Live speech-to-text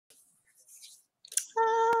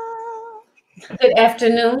Good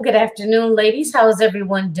afternoon, ladies. How is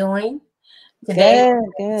everyone doing today?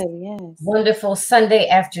 Good, yes. Wonderful Sunday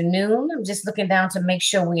afternoon. I'm just looking down to make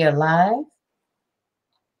sure we are live,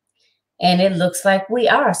 and it looks like we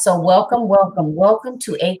are. So welcome, welcome, welcome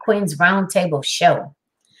to A Queen's Roundtable Show,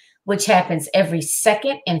 which happens every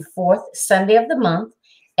second and fourth Sunday of the month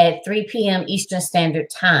at 3 p.m. Eastern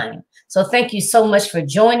Standard Time. So thank you so much for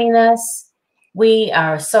joining us. We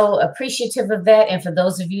are so appreciative of that. And for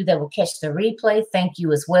those of you that will catch the replay, thank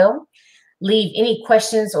you as well. Leave any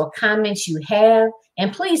questions or comments you have,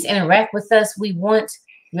 and please interact with us. We want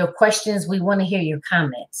your questions. We want to hear your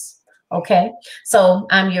comments. Okay. So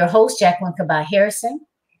I'm your host, Jacqueline Kabah Harrison,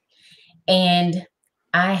 and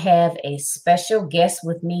I have a special guest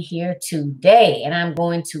with me here today, and I'm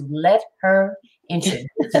going to let her introduce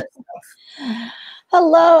herself.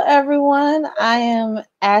 Hello, everyone. I am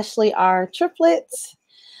Ashley R. Triplett.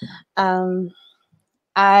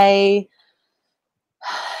 I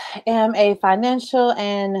am a financial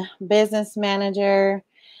and business manager.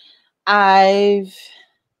 I've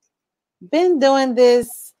been doing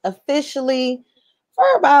this officially for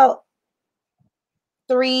about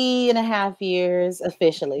 3.5 years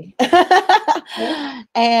officially.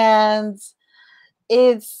 And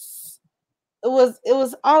it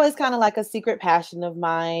was always kind of like a secret passion of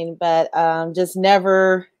mine, but just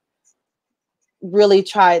never really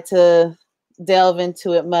tried to delve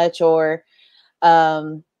into it much, or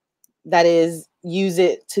that is, use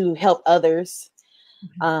it to help others,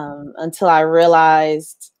 until I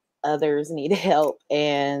realized others need help,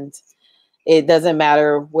 and it doesn't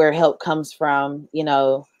matter where help comes from.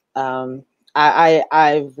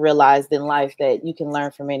 I've realized in life that you can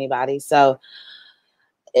learn from anybody. So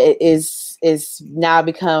it is now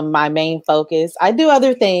become my main focus. I do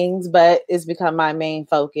other things, but it's become my main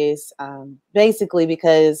focus, basically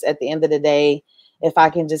because at the end of the day, if I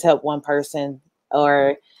can just help one person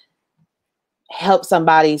or help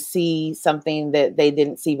somebody see something that they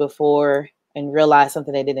didn't see before and realize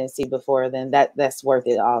something they didn't see before, then that's worth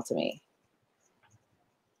it all to me.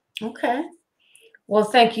 Okay. Well,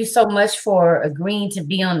 thank you so much for agreeing to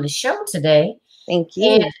be on the show today. Thank you.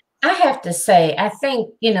 And I have to say, I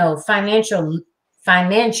think, financial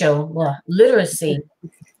literacy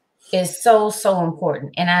is so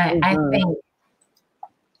important. And I think,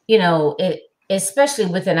 it, especially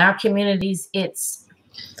within our communities, it's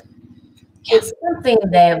something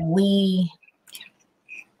that we,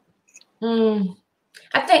 I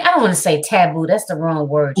don't want to say taboo. That's the wrong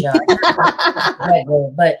word, y'all.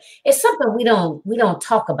 But it's something we don't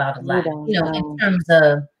talk about a lot, in terms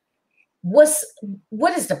of what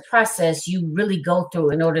is the process you really go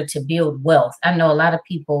through in order to build wealth. I know a lot of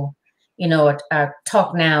people, are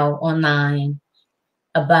talk now online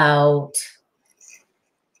about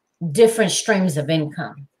different streams of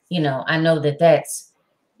income. I know that's,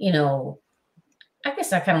 I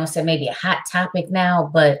guess I kind of want to say maybe a hot topic now,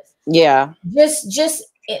 but yeah, just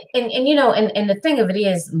and the thing of it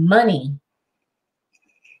is money.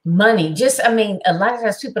 Just, I mean, a lot of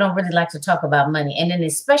times people don't really like to talk about money, and then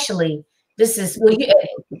especially this is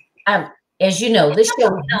as you know, this show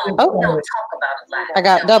we don't talk about a lot. I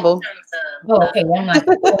got double. Oh, okay. Well, I'm like,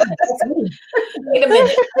 wait a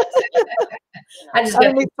minute. I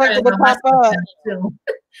didn't expect it to pop up.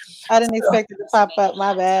 I didn't expect it to pop up.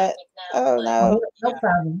 My bad. Oh no. No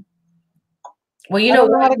problem. Well, you know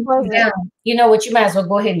what? You know what? You might as well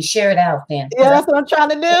go ahead and share it out then. Yeah, that's what I'm trying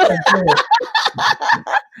to do.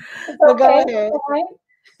 So go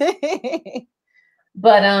ahead.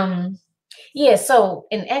 But yeah. So,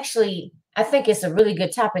 and actually, I think it's a really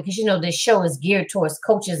good topic because this show is geared towards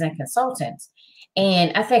coaches and consultants,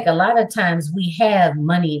 and I think a lot of times we have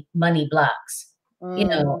money blocks. We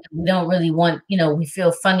don't really want. We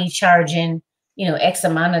feel funny charging X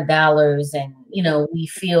amount of dollars, and we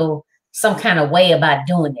feel some kind of way about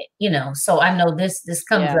doing it, so I know this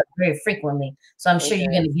comes up very frequently, so I'm sure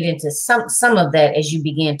you're going to get into some of that as you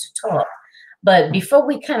begin to talk. But before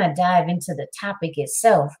we kind of dive into the topic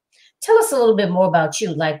itself, tell us a little bit more about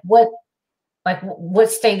you. Like what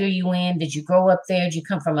state are you in? Did you grow up there? Did you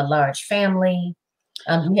come from a large family?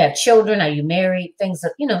 Do you have children? Are you married? Things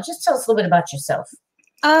that, just tell us a little bit about yourself.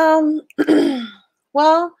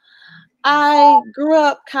 Well, I grew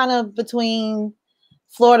up kind of between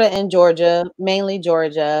Florida and Georgia, mainly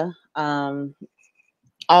Georgia. All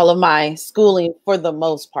of my schooling, for the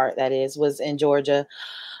most part, that is, was in Georgia.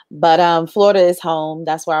 But Florida is home.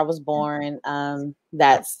 That's where I was born.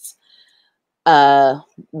 That's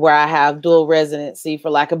where I have dual residency, for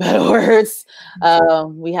lack of better words.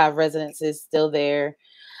 We have residences still there.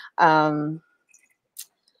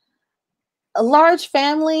 A large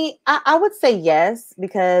family, I would say yes,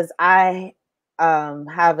 because I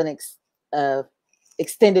have an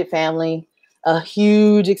extended family, a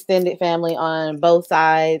huge extended family on both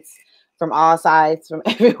sides, from all sides, from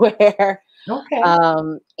everywhere. Okay.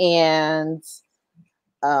 And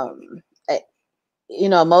you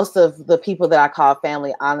know, most of the people that I call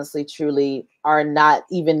family, honestly, truly, are not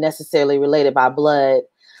even necessarily related by blood.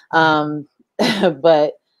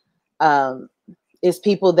 But it's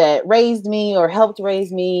people that raised me or helped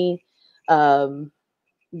raise me,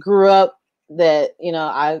 grew up, that, you know,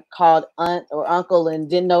 I called aunt or uncle and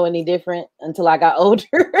didn't know any different until I got older.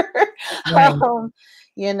 Right.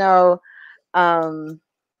 You know, and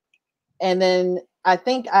then I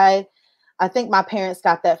think my parents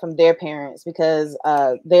got that from their parents, because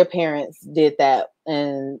their parents did that,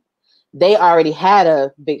 and they already had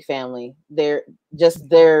a big family. Their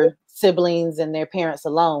siblings and their parents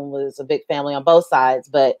alone was a big family on both sides,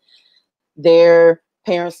 but their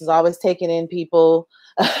parents was always taking in people,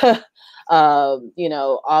 you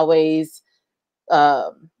know, always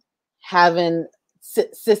having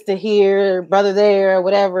sister here, brother there,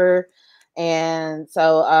 whatever. And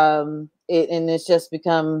so it's just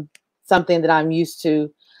become something that I'm used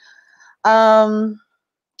to.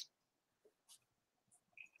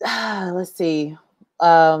 Let's see.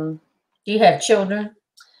 Do you have children?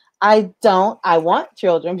 I don't. I want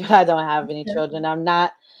children, but I don't have any children. I'm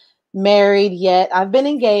not married yet. I've been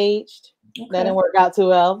engaged. Okay. That didn't work out too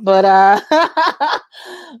well, but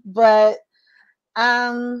but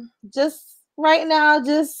just right now,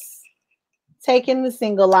 just taking the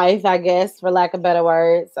single life, I guess, for lack of better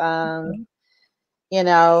words. You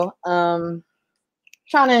know,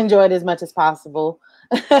 trying to enjoy it as much as possible.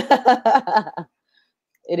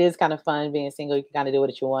 It is kind of fun being single. You can kind of do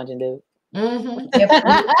what you want to do.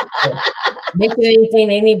 Making anything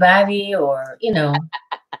to anybody, or, you know.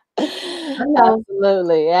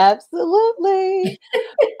 Absolutely, absolutely.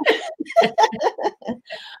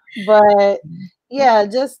 But yeah,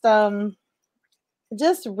 just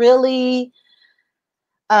really,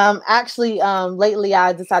 actually, lately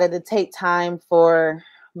I decided to take time for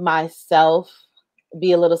myself,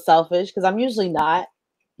 be a little selfish, because I'm usually not.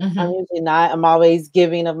 I'm always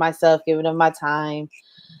giving of myself, giving of my time,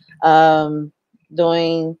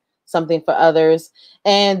 doing something for others.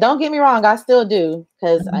 And don't get me wrong, I still do,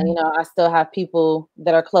 because you know, I still have people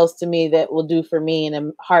that are close to me that will do for me in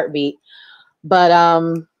a heartbeat. But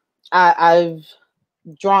I've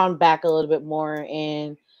drawn back a little bit more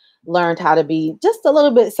and learned how to be just a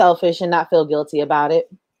little bit selfish and not feel guilty about it.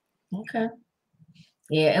 Okay.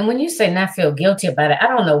 Yeah, and when you say not feel guilty about it, I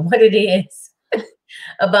don't know what it is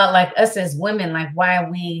about, like, us as women, like, why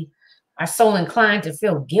we are so inclined to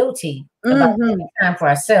feel guilty about taking time for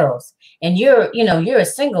ourselves. And you're a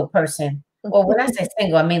single person. Or when I say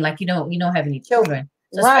single, I mean, like, you don't have any children.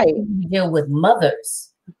 So especially when you deal with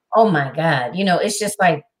mothers. Oh my God. You know, it's just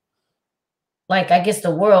like I guess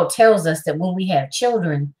the world tells us that when we have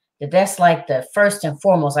children, that's like the first and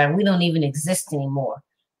foremost, like, we don't even exist anymore.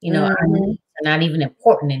 You know, our needs are not even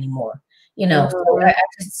important anymore. You know,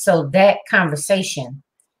 so that conversation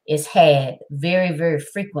is had very, very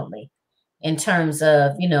frequently in terms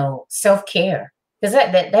of, you know, self-care, because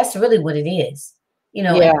that's really what it is. You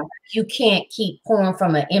know, and you can't keep pouring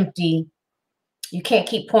from an empty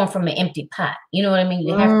pot. You know what I mean?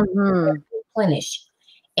 You have to replenish.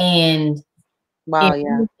 And wow,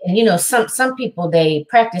 yeah. And you know, some people, they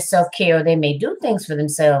practice self-care, or they may do things for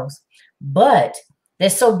themselves, but they're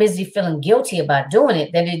so busy feeling guilty about doing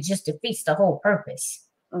it that it just defeats the whole purpose.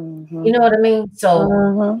 You know what I mean?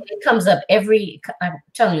 So it comes up I'm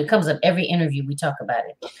telling you, it comes up every interview we talk about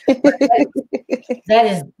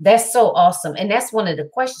it. That's so awesome. And that's one of the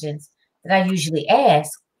questions that I usually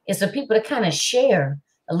ask, is for people to kind of share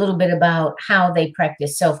a little bit about how they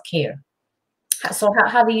practice self-care. So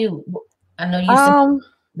how do you, I know you've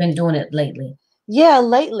been doing it lately. Yeah,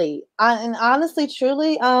 lately. And honestly,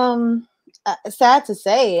 truly, sad to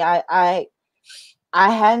say, I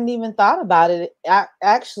hadn't even thought about it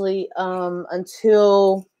actually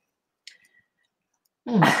until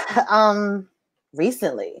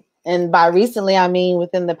recently. And by recently, I mean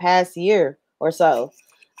within the past year or so.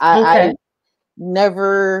 I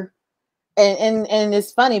never, and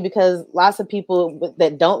it's funny because lots of people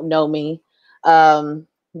that don't know me,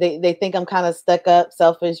 they think I'm kind of stuck up,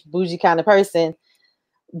 selfish, bougie kind of person.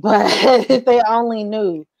 But if they only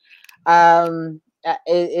knew, I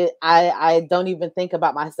don't even think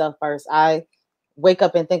about myself first. I wake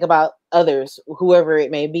up and think about others, whoever it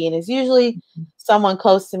may be, and it's usually someone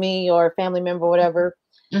close to me or a family member, whatever.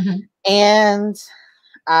 And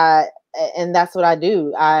that's what I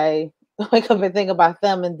do. I wake up and think about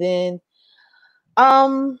them. And then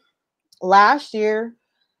last year,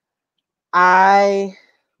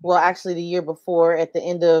 Well, actually the year before, at the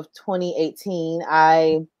end of 2018,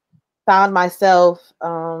 I found myself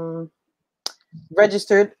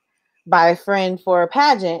registered by a friend for a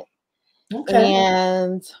pageant. Okay.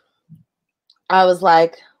 And I was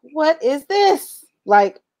like, what is this?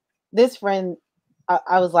 Like, this friend,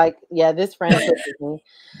 I was like, yeah, this friend pushes me.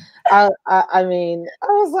 I mean, I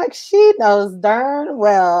was like, she knows darn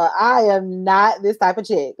well I am not this type of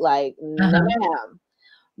chick. Like, no, Uh-huh. ma'am.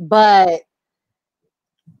 But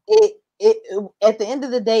it at the end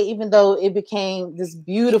of the day, even though it became this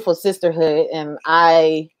beautiful sisterhood, and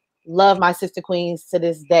I love my sister queens to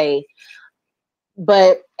this day,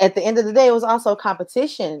 but at the end of the day, it was also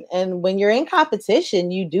competition. And when you're in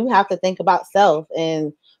competition, you do have to think about self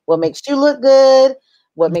and what makes you look good,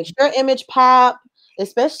 what makes your image pop,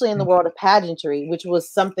 especially in the world of pageantry, which was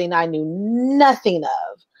something I knew nothing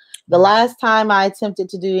of. The last time I attempted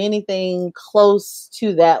to do anything close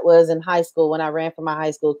to that was in high school when I ran for my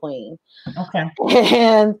high school queen. Okay.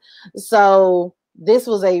 And so this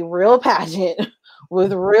was a real pageant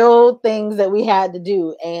with real things that we had to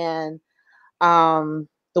do. And the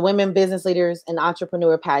Women Business Leaders and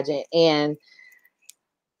Entrepreneur Pageant. And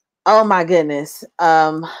oh my goodness,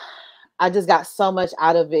 I just got so much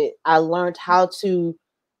out of it. I learned how to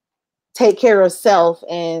take care of self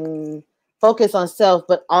and focus on self,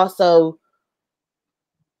 but also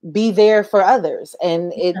be there for others.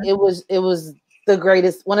 And it was the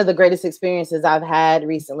greatest, one of the greatest experiences I've had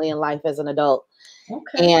recently in life as an adult.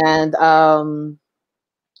 Okay. And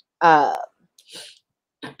uh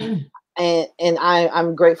and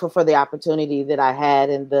I'm grateful for the opportunity that I had,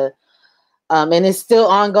 and it's still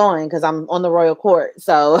ongoing because I'm on the royal court.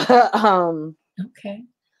 So Okay.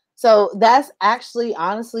 so that's actually,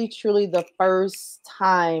 honestly, truly the first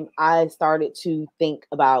time I started to think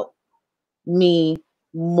about me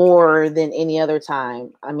more than any other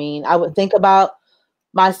time. I mean, I would think about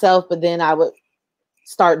myself, but then I would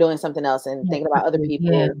start doing something else and thinking about other Yeah.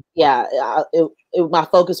 people. Yeah, my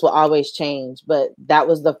focus will always change. But that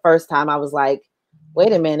was the first time I was like,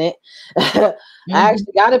 wait a minute, I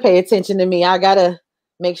actually got to pay attention to me. I got to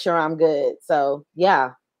make sure I'm good. So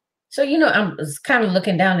yeah. So, I'm kind of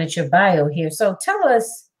looking down at your bio here. So tell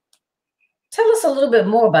us a little bit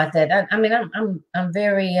more about that. I mean, I'm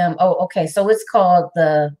very oh, okay. So it's called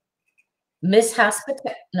the Miss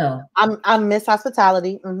Hospital. No. I'm Miss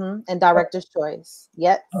Hospitality, and Director's Choice.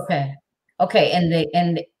 Yep. Okay. Okay.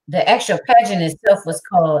 And the actual pageant itself was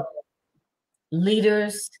called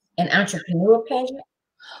Leaders and Entrepreneur Pageant.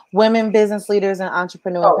 Women Business Leaders and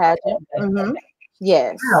Entrepreneur Oh, Pageant. okay.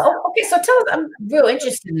 Yes. Wow. Okay. So tell us, I'm real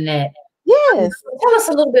interested in that. Yes. Tell us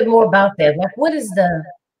a little bit more about that. Like, what is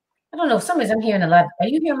I don't know. For some reason, I'm hearing a lot. Are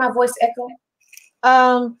you hearing my voice echo?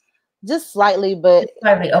 Um, just slightly, but Just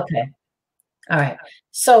slightly. Okay. All right.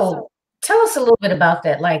 So tell us a little bit about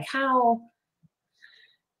that. Like, how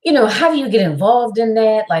do you get involved in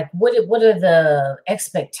that? Like, what are the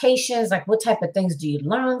expectations? Like, what type of things do you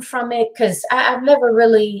learn from it? Because I've never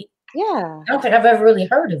really, yeah. I don't think I've ever really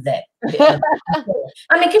heard of that. I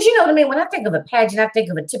mean, because you know what I mean? When I think of a pageant, I think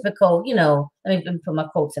of a typical, let me put my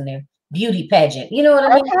quotes in there, beauty pageant. You know what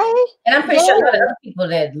I mean? Okay. And I'm pretty sure a lot of Yeah. other people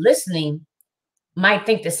that listening might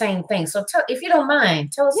think the same thing. So if you don't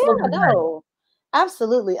mind, tell us a little Yeah, bit about it. no.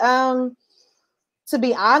 Absolutely. To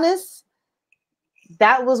be honest,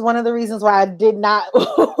 that was one of the reasons why I did not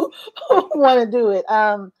want to do it.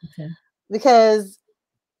 Okay. Because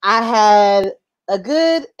I had a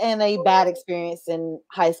good and a bad experience in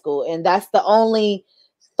high school, and that's the only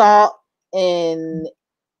thought and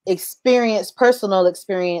personal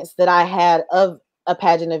experience that I had of a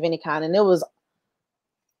pageant of any kind. And it was,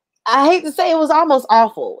 I hate to say, it was almost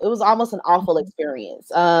awful. It was almost an awful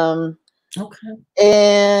experience.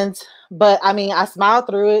 Okay. But I mean, I smiled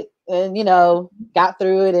through it and, got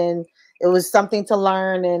through it, and it was something to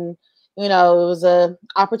learn, and, it was a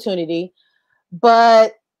opportunity.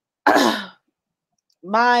 But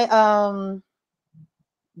my,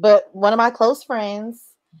 but one of my close friends,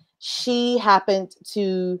 she happened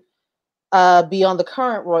to be on the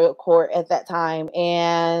current royal court at that time.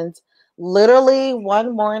 And literally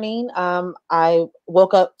one morning, I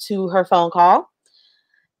woke up to her phone call,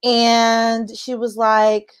 and she was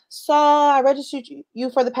like, so I registered you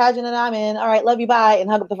for the pageant that I'm in. All right, love you, bye, and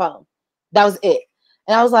hung up the phone. That was it.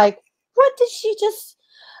 And I was like, what did she just,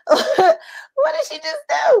 what did she just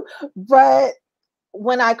do? But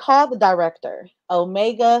when I called the director,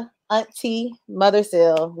 Omega Auntie Mother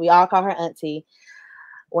Seal, we all call her Auntie.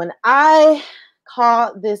 When I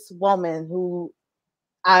called this woman who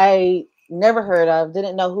I never heard of,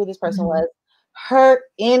 didn't know who this person was, her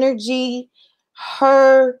energy,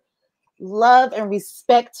 her love and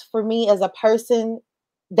respect for me as a person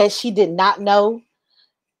that she did not know.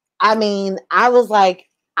 I mean, I was like,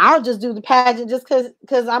 I'll just do the pageant just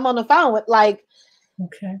because I'm on the phone with, like,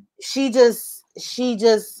 Okay. she just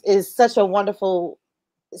is such a wonderful,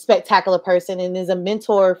 spectacular person and is a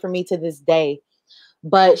mentor for me to this day.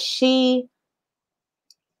 But she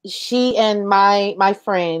and my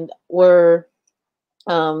friend were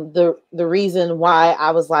the reason why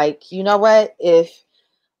I was like, you know what, if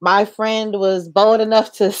my friend was bold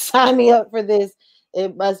enough to sign me up for this,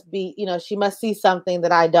 it must be, you know, she must see something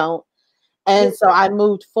that I don't. And so I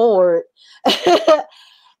moved forward.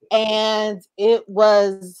 And it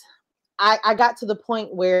was, I got to the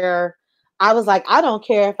point where I was like, I don't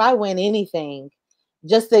care if I win anything.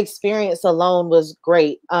 Just the experience alone was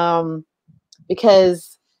great.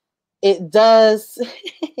 Because it does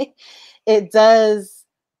it does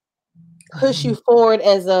push you forward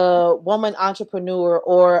as a woman entrepreneur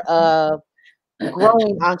or a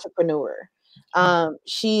growing entrepreneur.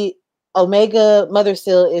 She Omega Mother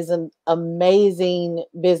Seal is an amazing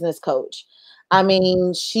business coach. I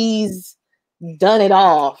mean, she's done it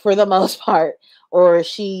all for the most part, or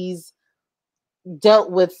she's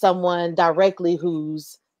dealt with someone directly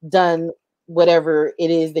who's done whatever it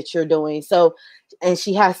is that you're doing. So, and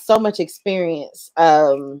she has so much experience,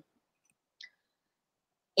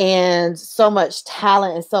 and so much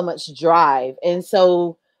talent and so much drive. And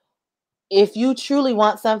so if you truly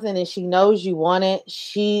want something and she knows you want it,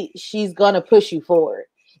 she's going to push you forward.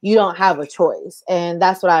 You don't have a choice. And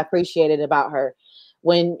that's what I appreciated about her.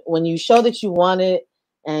 When you show that you want it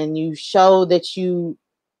and you show that you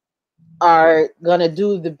are going to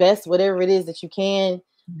do the best, whatever it is that you can,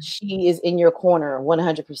 she is in your corner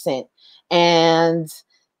 100%. And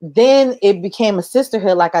then it became a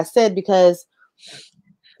sisterhood, like I said, because,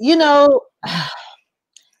 you know,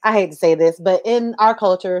 I hate to say this, but in our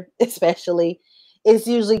culture, especially, it's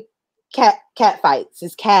usually cat fights.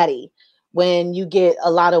 It's catty when you get a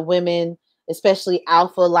lot of women, especially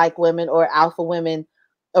alpha like women or alpha women,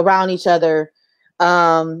 around each other.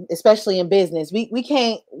 Especially in business, we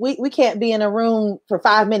can't be in a room for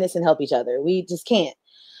 5 minutes and help each other. We just can't.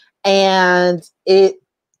 And it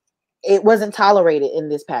wasn't tolerated in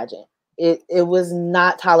this pageant. It was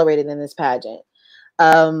not tolerated in this pageant.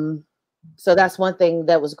 So that's one thing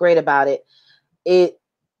that was great about it. It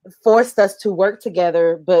forced us to work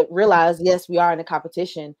together, but realize, yes, we are in a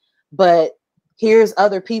competition, but here's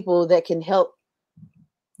other people that can help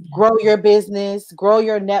grow your business, grow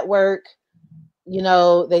your network. You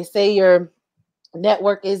know, they say your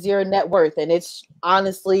network is your net worth, and it's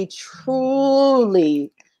honestly,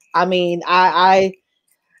 truly, I mean, I've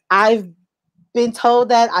been told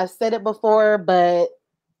that. I've said it before, but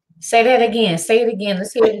say that again. Say it again.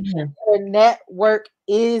 Let's hear it again. your network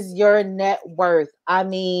is your net worth. I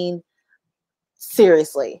mean,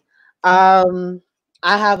 seriously. I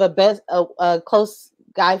have a close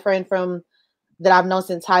guy friend from that I've known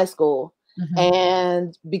since high school. Mm-hmm.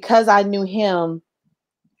 And because I knew him,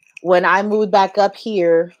 when I moved back up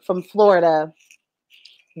here from Florida,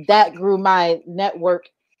 that grew my network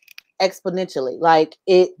exponentially. Like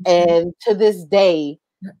it, and to this day,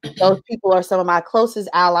 those people are some of my closest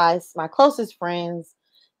allies, my closest friends.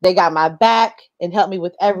 They got my back and helped me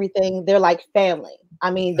with everything. They're like family. I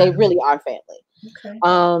mean, they really are family.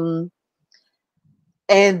 Okay.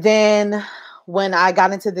 And then when I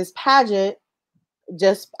got into this pageant,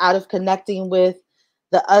 just out of connecting with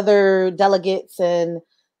the other delegates and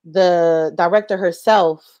the director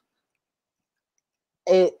herself,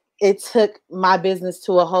 it took my business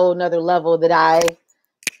to a whole nother level that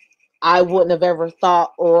I wouldn't have ever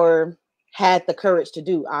thought or had the courage to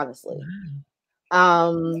do, honestly.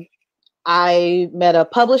 I met a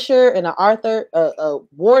publisher and an author,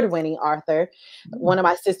 award-winning author, one of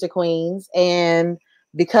my sister queens, and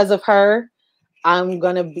because of her, I'm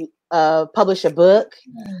gonna be publish a book.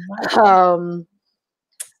 That's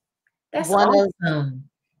awesome.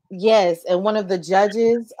 Yes, and one of the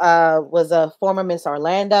judges was a former Miss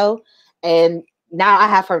Orlando, and now I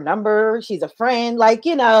have her number. She's a friend, like,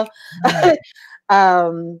 you know.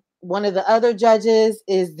 One of the other judges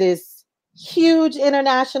is this huge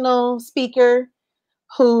international speaker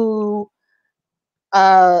who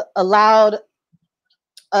allowed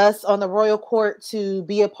us on the royal court to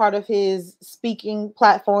be a part of his speaking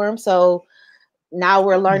platform. So now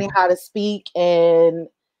we're learning how to speak and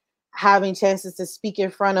having chances to speak in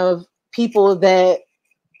front of people that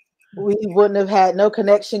we wouldn't have had no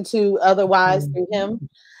connection to otherwise through him.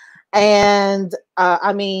 And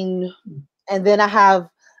I mean, and then I have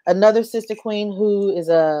another sister queen who is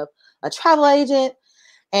a travel agent,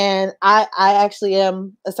 And I actually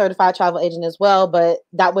am a certified travel agent as well, but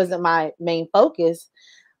that wasn't my main focus.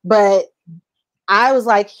 But I was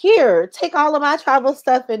like, here, take all of my travel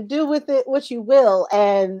stuff and do with it what you will.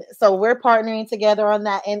 And so we're partnering together on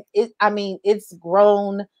that. And it's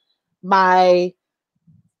grown my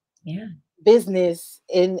business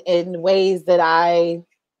in ways that I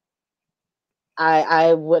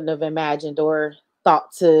wouldn't have imagined or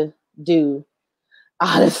thought to do,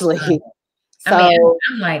 honestly. I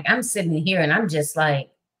mean, I'm sitting here and I'm just like,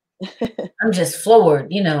 I'm just floored,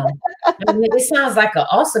 you know. I mean, it sounds like an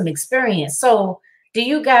awesome experience. So do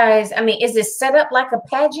you guys, I mean, is it set up like a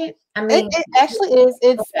pageant? I mean, it actually is.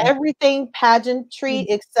 It's everything pageantry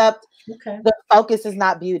except the focus is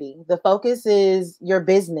not beauty. The focus is your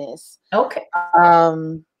business. Okay.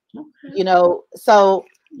 You know, so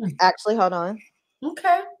actually, hold on.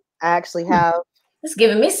 Okay. I actually have. It's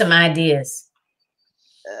giving me some ideas.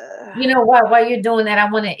 You know, while you're doing that, I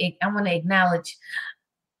want to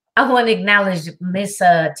acknowledge Miss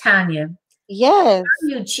Tanya. Yes.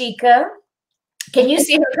 You, Chica. Can you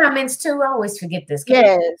see her comments too? I always forget this.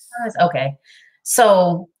 Yes. Okay.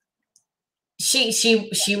 So she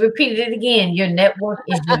repeated it again. Your network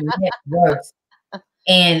is your net worth.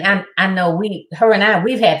 And I know her and I,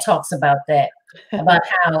 we've had talks about that, about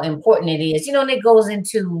how important it is. You know, and it goes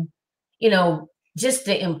into, you know, just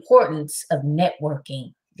the importance of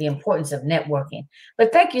networking.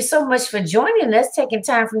 But thank you so much for joining us, taking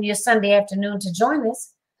time from your Sunday afternoon to join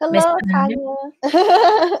us. Hello, Tanya.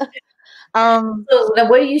 So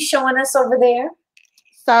what are you showing us over there?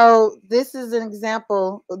 So this is an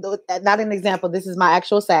example, not an example. This is my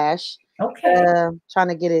actual sash. Okay. Trying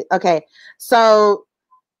to get it. Okay. So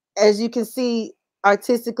as you can see,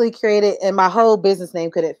 Artistically Created, and my whole business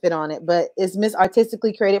name couldn't fit on it, but it's Miss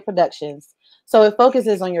Artistically Created Productions. So it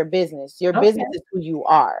focuses on your business. Your business is who you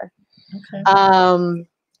are. Okay.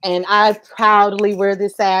 And I proudly wear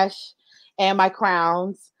this sash and my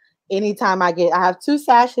crowns anytime I have 2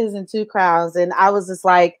 sashes and 2 crowns. And I was just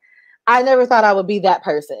like, I never thought I would be that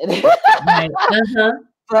person. Right.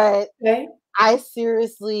 But I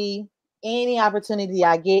seriously, any opportunity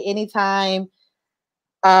I get, anytime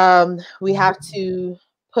we have to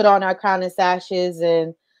put on our crown and sashes,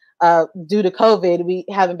 and due to COVID, we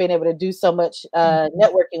haven't been able to do so much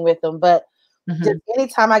networking with them. But just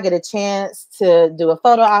anytime I get a chance to do a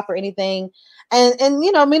photo op or anything, and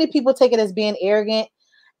you know, many people take it as being arrogant,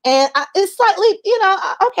 and it's slightly, you know,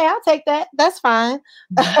 okay, I'll take that. That's fine.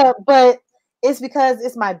 But it's because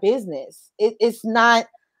it's my business. It's not.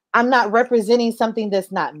 I'm not representing something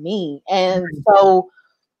that's not me, and so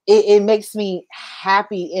it makes me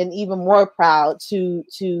happy and even more proud to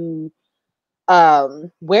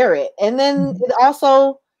wear it. And then it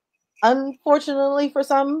also, unfortunately for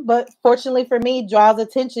some, but fortunately for me, draws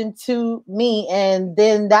attention to me, and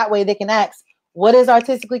then that way they can ask, what is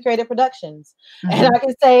Artistically Created Productions? And I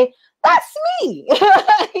can say, that's me.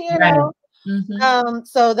 You know.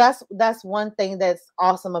 So that's one thing that's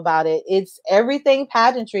awesome about it. It's everything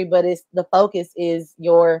pageantry, but it's the focus is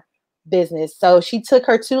your business. So she took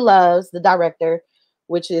her 2 loves, the director,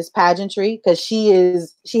 which is pageantry, because she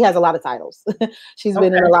has a lot of titles. She's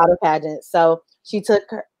been in a lot of pageants. So she took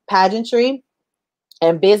her pageantry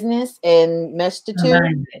and business and meshed the 2.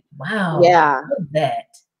 Wow. Yeah. I love that.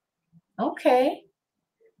 Okay.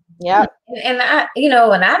 Yeah. And I, you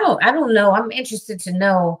know, and I don't know. I'm interested to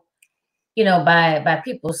know, you know, by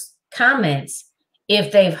people's comments,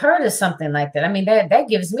 if they've heard of something like that. I mean, that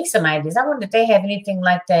gives me some ideas. I wonder if they have anything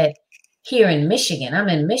like that here in Michigan. I'm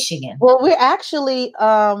in Michigan. Well, we're actually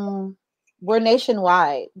we're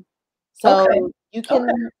nationwide. So you can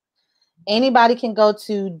anybody can go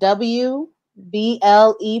to wblep.com.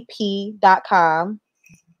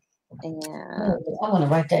 And I want to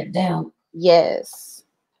write that down. Yes.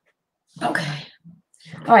 Okay.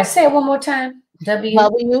 All right, say it one more time.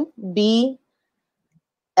 WBLEP,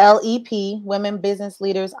 Women Business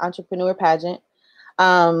Leaders Entrepreneur Pageant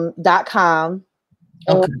 .com.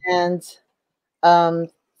 And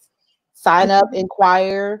sign up,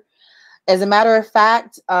 inquire. As a matter of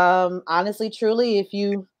fact, honestly, truly, if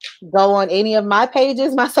you go on any of my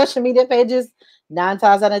pages, my social media pages, 9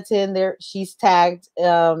 times out of 10, she's tagged,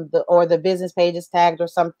 or the business page is tagged or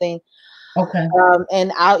something. Okay.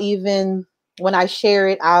 And I'll even, when I share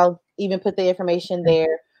it, I'll even put the information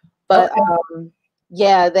there. But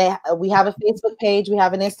yeah, we have a Facebook page, we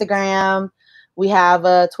have an Instagram, we have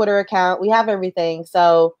a Twitter account, we have everything.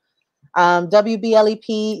 So WBLEP,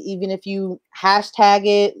 even if you hashtag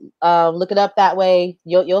it, look it up that way,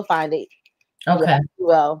 you'll find it. Okay. Yeah,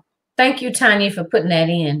 well, thank you, Tanya, for putting that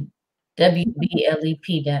in.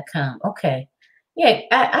 WBLEP.com. Okay. Yeah,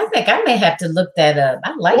 I think I may have to look that up.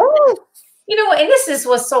 I like that. Yes. You know, and this is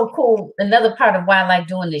what's so cool. Another part of why I like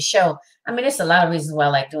doing this show. I mean, there's a lot of reasons why I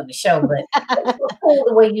like doing the show, but it's so cool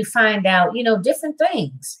the way you find out, different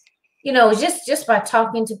things. Just by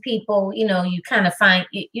talking to people, you kind of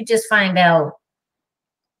you just find out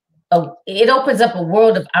it opens up a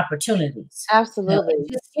world of opportunities. Absolutely.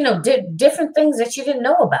 Just different things that you didn't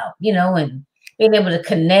know about, and being able to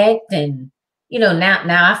connect, and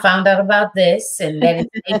now I found out about this, and that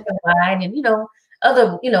it's nationwide, and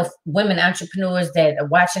other women entrepreneurs that are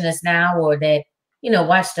watching us now, or that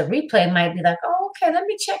watch the replay, might be like, oh, okay, let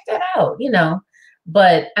me check that out.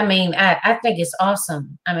 But I mean, I think it's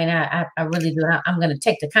awesome. I mean, I really do. I'm going to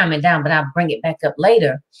take the comment down, but I'll bring it back up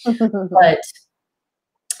later. But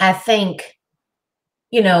I think,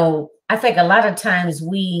 I think a lot of times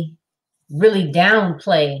we really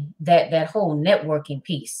downplay that whole networking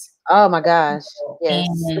piece. Oh my gosh. Yes.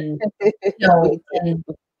 And, and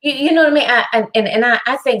you know what I mean?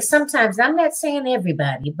 I think sometimes, I'm not saying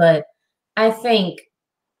everybody, but I think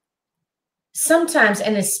sometimes,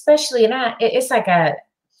 and especially, it's like I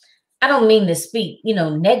don't mean to speak,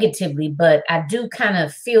 negatively, but I do kind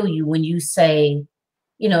of feel you when you say,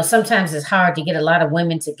 sometimes it's hard to get a lot of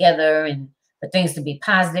women together and for things to be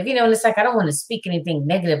positive, and it's like, I don't want to speak anything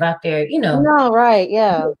negative out there, No, right.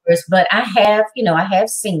 Yeah. but I have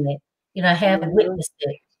seen it, I have witnessed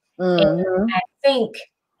it. And I think,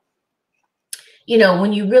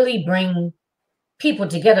 when you really bring people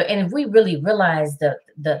together, and if we really realize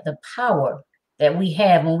the power that we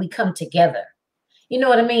have when we come together, you know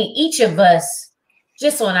what I mean? Each of us,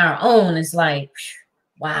 just on our own, is like,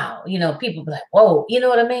 wow, people be like, whoa, you know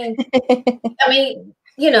what I mean? I mean,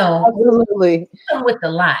 Absolutely. come with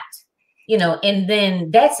a lot, and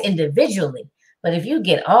then that's individually. But if you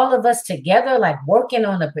get all of us together, like working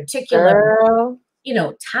on a particular, Girl.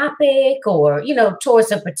 topic, or,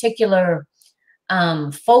 towards a particular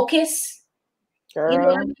focus, you know what I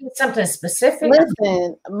Girl. mean? Something specific.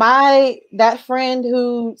 Listen, that friend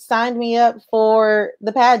who signed me up for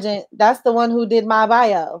the pageant, that's the one who did my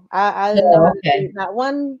bio. I didn't know how to do not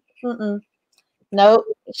one. Nope.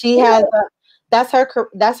 She has that's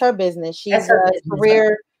her business. She does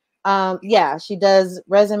career. Yeah, she does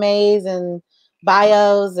resumes and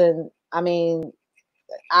bios, and I mean,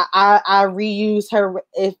 I reuse her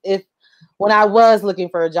if when I was looking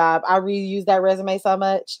for a job, I reused that resume so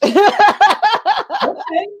much.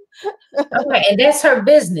 Okay. Okay, and that's her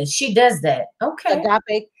business. She does that. Okay.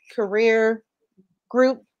 Agape Career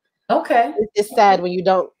Group. Okay. It's sad when you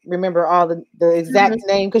don't remember all the exact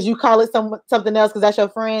name, because you call it something else because that's your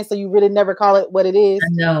friend, so you really never call it what it is. I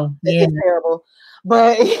know. Yeah. It's terrible.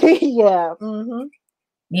 But yeah.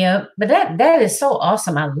 Yeah. But that is so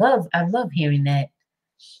awesome. I love hearing that.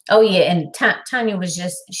 Oh yeah, and Tanya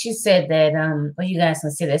she said that well, you guys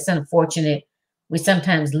can see that it's unfortunate we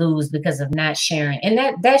sometimes lose because of not sharing. And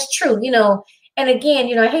that's true, and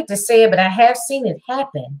again, I hate to say it, but I have seen it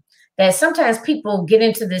happen, that sometimes people get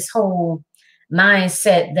into this whole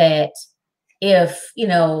mindset that if,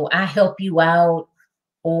 I help you out,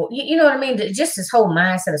 or you know what I mean? Just this whole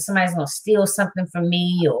mindset of somebody's gonna steal something from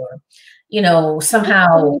me, or,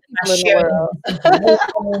 somehow I share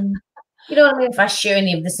you know what I mean? If I share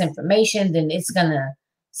any of this information, then it's gonna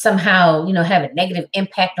somehow, have a negative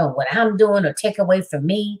impact on what I'm doing or take away from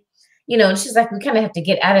me. It's just like we kind of have to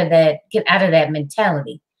get out of that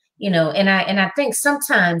mentality, and I think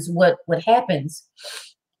sometimes what happens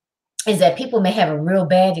is that people may have a real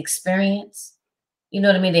bad experience. You know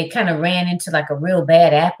what I mean? They kind of ran into like a real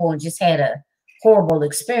bad apple and just had a horrible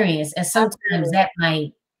experience. And sometimes that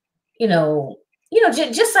might,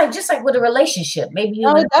 just like with a relationship, maybe you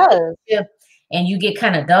in a relationship and you get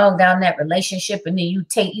kind of dogged out in that relationship, and then you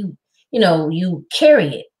carry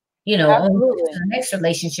it, on to the next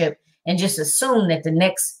relationship, and just assume that the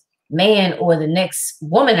next man or the next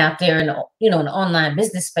woman out there in in the online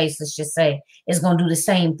business space, let's just say, is going to do the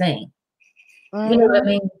same thing. You know what I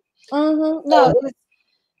mean? No,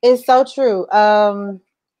 it's so true.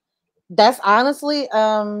 That's honestly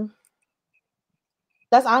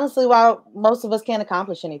why most of us can't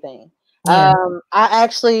accomplish anything. Yeah. I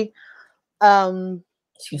actually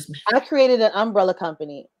excuse me, I created an umbrella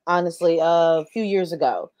company, honestly, a few years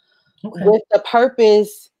ago, with the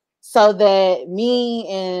purpose so that me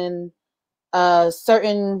and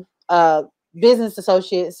certain business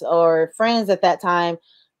associates or friends at that time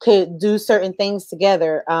could do certain things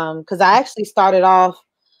together. Because I actually started off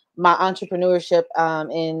my entrepreneurship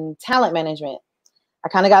in talent management. I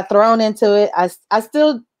kind of got thrown into it. I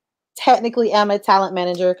still technically am a talent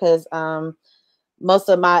manager because most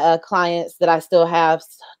of my clients that I still have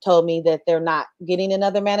told me that they're not getting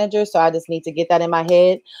another manager. So I just need to get that in my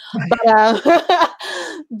head.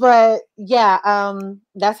 But yeah,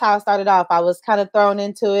 that's how I started off. I was kind of thrown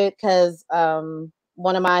into it because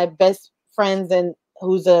one of my best friends, and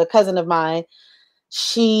who's a cousin of mine,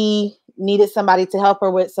 she needed somebody to help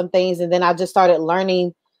her with some things. And then I just started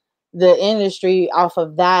learning the industry off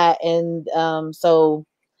of that. And so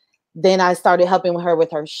then I started helping her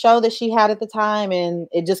with her show that she had at the time, and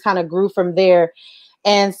it just kind of grew from there.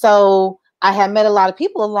 And so I had met a lot of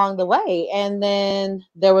people along the way, and then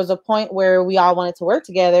there was a point where we all wanted to work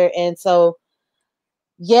together. And so,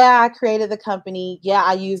 yeah, I created the company. Yeah,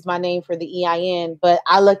 I used my name for the EIN, but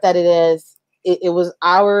I looked at it as it was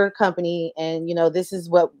our company, and this is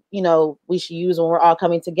what we should use when we're all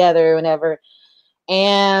coming together, whenever.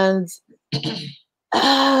 And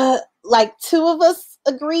like 2 of us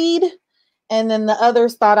agreed, and then the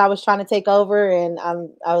others thought I was trying to take over, and I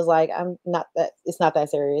was like, I'm not that. It's not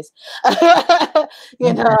that serious. I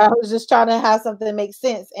was just trying to have something make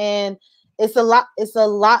sense, and it's a lot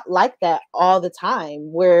like that all the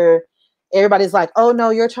time, where everybody's like, oh no,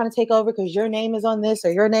 you're trying to take over because your name is on this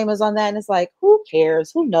or your name is on that, and it's like, who cares?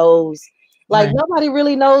 Who knows? Like, right. Nobody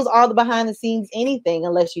really knows all the behind the scenes anything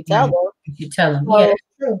unless you tell them. You tell them, so, yeah, that's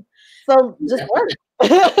true. So just work.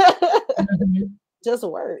 Mm-hmm. Just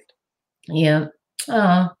work. Yeah.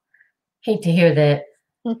 Oh, hate to hear that.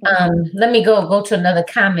 Let me go to another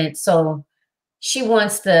comment. So she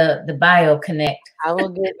wants the bio connect. I will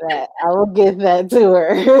get that. I will get that to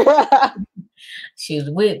her.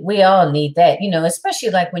 We all need that, especially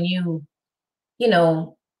like when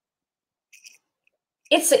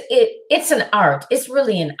it's an art. It's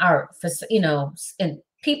really an art for, and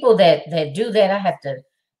people that do that, I have to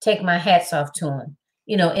take my hats off to them.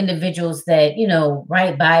 Individuals that,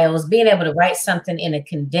 write bios, being able to write something in a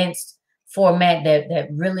condensed format that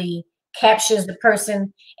really captures the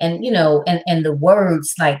person, and, and the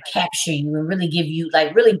words like capture you and really give you,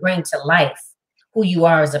 like, really bring to life who you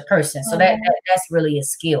are as a person. So that's really a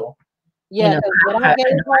skill. Yeah. I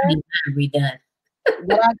need redone.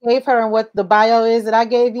 What I gave her and what the bio is that I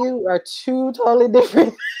gave you are 2 totally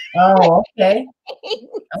different. Oh, okay.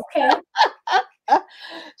 Okay.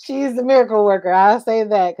 She's a miracle worker. I'll say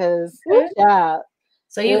that, because yeah.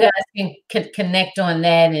 So you guys can connect on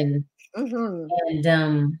that, and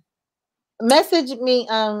message me.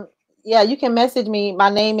 Yeah, you can message me. My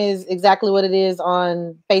name is exactly what it is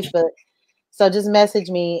on Facebook. So just message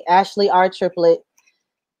me, Ashley R. Triplett.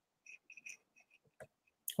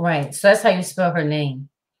 Right. So that's how you spell her name.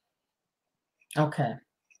 Okay.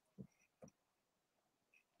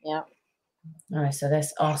 Yeah. All right. So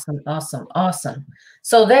that's awesome. Awesome. Awesome.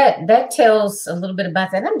 So that tells a little bit about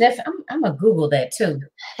that. I'm gonna Google that too.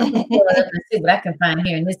 I'm gonna pull it up and see what I can find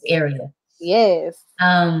here in this area. Yes.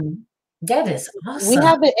 That is awesome. We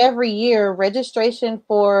have it every year. Registration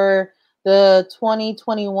for the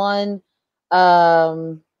 2021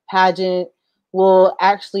 pageant will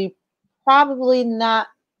actually probably not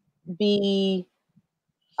be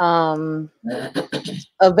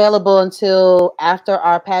available until after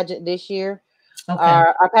our pageant this year. Okay.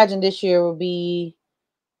 Our pageant this year will be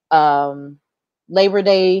Labor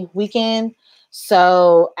Day weekend.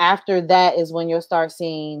 So after that is when you'll start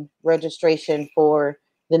seeing registration for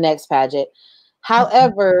the next pageant.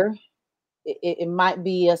 However, it might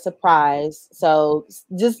be a surprise. So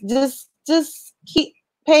just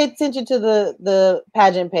pay attention to the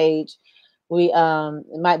pageant page.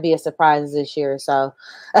 It might be a surprise this year. So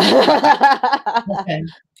okay.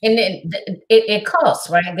 And then it costs,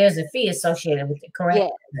 right? There's a fee associated with it,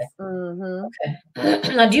 correct? Yes. Mm-hmm.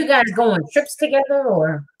 Okay. Now, do you guys go on trips together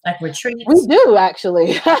or like retreats? We do,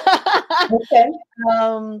 actually. Okay.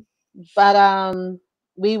 But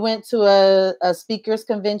we went to a speakers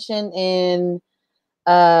convention in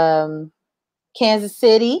Kansas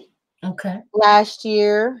City. Okay. Last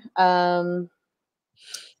year.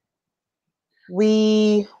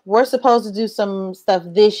 We were supposed to do some stuff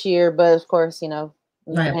this year, but of course, right.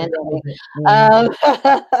 Pandemic.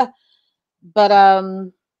 But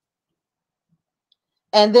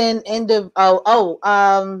and then a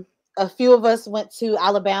few of us went to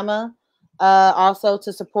Alabama also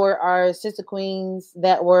to support our sister queens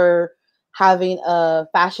that were having a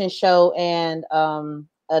fashion show and a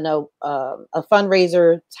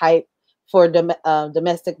fundraiser type for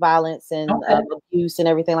domestic violence and abuse and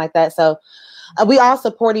everything like that. So we all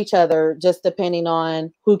support each other, just depending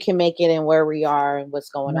on who can make it and where we are and what's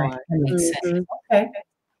going on. That makes sense.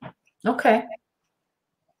 Okay.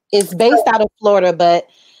 It's based out of Florida, but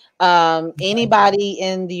anybody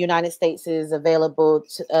in the United States is available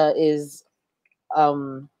to,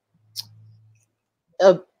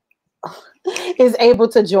 uh, is able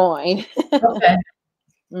to join. Okay.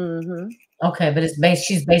 Mm-hmm. Okay, but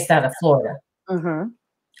she's based out of Florida. Mm-hmm.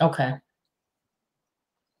 Okay.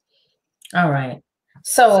 All right.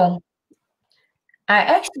 So I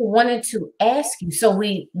actually wanted to ask you, so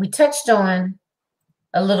we touched on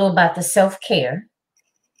a little about the self-care,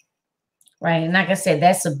 right? And like I said,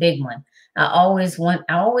 that's a big one. I always want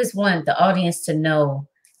the audience to know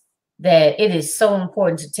that it is so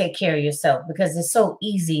important to take care of yourself, because it's so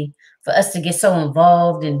easy for us to get so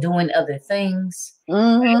involved in doing other things,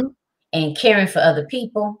 Mm-hmm. and caring for other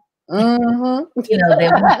people, Mm-hmm. that we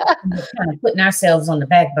end up kind of putting ourselves on the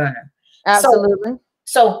back burner. Absolutely.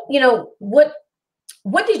 So,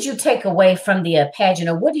 what did you take away from the pageant,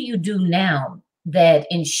 or what do you do now that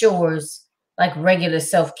ensures like regular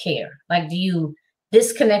self-care? Like, do you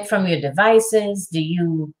disconnect from your devices? Do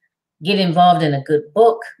you get involved in a good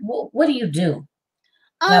book? What do you do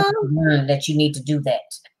now that you learn that you need to do that?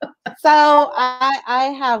 So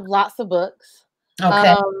I have lots of books.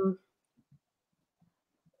 Okay.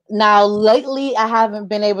 Now lately I haven't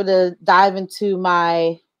been able to dive into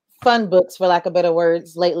my fun books, for lack of better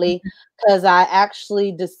words, lately, because I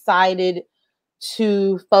actually decided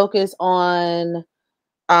to focus on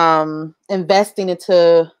investing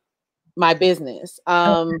into my business.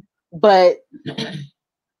 But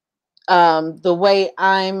the way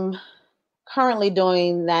I'm currently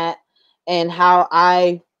doing that and how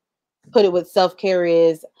I put it with self-care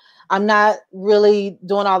is I'm not really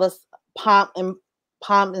doing all this pomp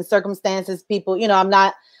and circumstances. People, I'm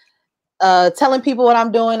not telling people what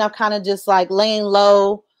I'm doing. I'm kind of just like laying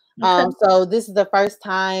low. Okay. So this is the first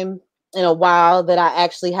time in a while that I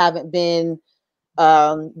actually haven't been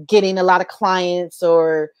getting a lot of clients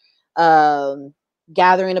or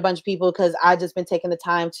gathering a bunch of people, because I've just been taking the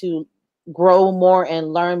time to grow more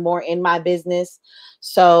and learn more in my business.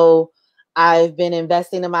 So I've been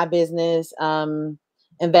investing in my business,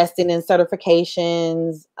 investing in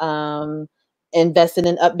certifications, investing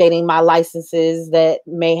in updating my licenses that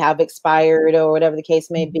may have expired or whatever the case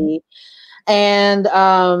may be, and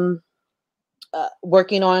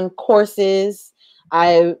working on courses.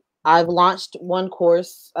 I've launched one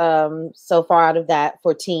course so far out of that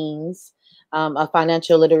for teens, a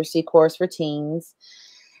financial literacy course for teens.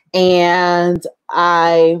 And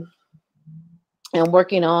I am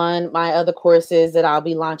working on my other courses that I'll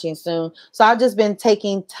be launching soon. So I've just been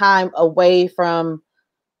taking time away from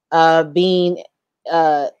being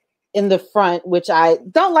in the front, which I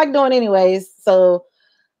don't like doing anyways. So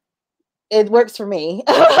it works for me.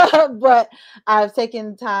 But I've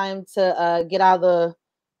taken time to get out of the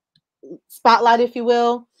spotlight, if you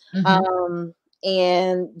will,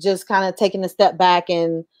 and just kind of taking a step back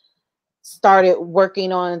and started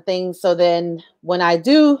working on things. So then when I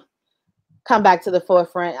do come back to the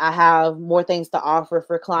forefront, I have more things to offer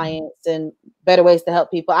for clients and better ways to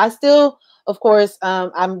help people. I still, of course,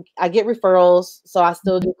 I get referrals, so I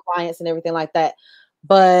still do clients and everything like that,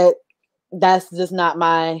 but that's just not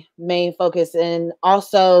my main focus. And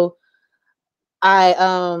also, I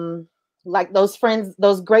like those friends,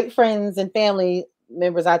 those great friends and family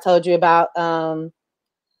members I told you about,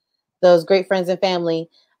 those great friends and family.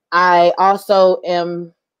 I also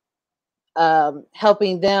am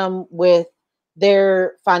helping them with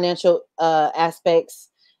their financial aspects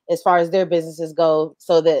as far as their businesses go,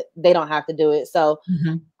 so that they don't have to do it. So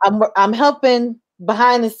I'm helping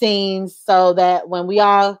behind the scenes so that when we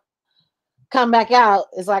all come back out,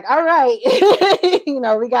 it's like, all right,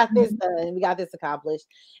 we got this done, we got this accomplished.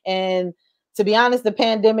 And to be honest, the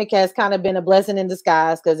pandemic has kind of been a blessing in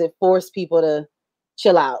disguise, because it forced people to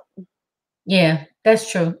chill out. Yeah,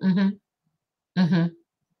 that's true.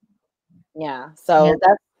 Yeah. So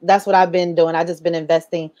that's what I've been doing. I just been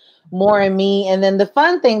investing more in me. And then the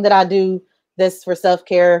fun thing that I do this for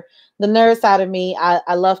self-care, the nerd side of me,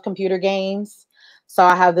 I love computer games. So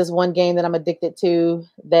I have this one game that I'm addicted to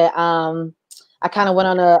that I kind of went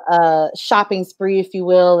on a shopping spree, if you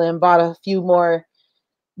will, and bought a few more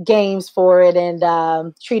games for it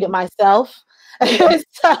and treated myself.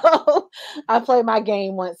 So I play my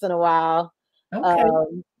game once in a while. Okay.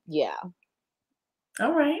 Yeah.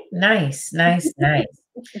 All right. Nice, nice, nice.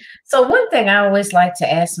 So one thing I always like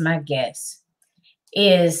to ask my guests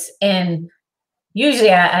is, and usually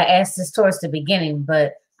I ask this towards the beginning,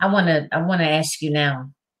 but I wanna ask you now.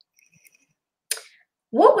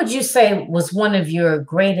 What would you say was one of your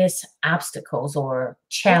greatest obstacles or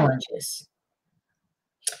challenges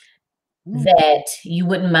that you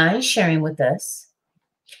wouldn't mind sharing with us,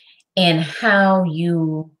 and how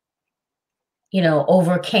you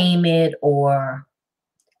overcame it, or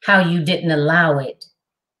how you didn't allow it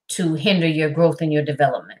to hinder your growth and your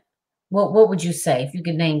development? What would you say if you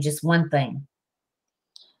could name just one thing?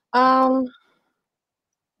 Um,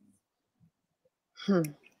 hmm.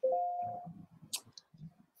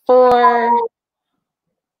 For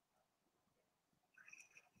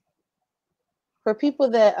people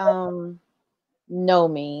that know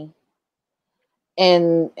me,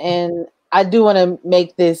 and I do want to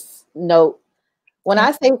make this note. When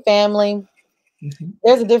I say family,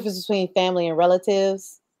 there's a difference between family and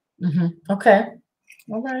relatives. Okay.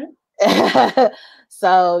 All right.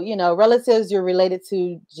 So, relatives you're related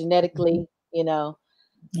to genetically, Yeah.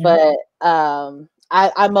 but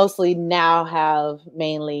I mostly now have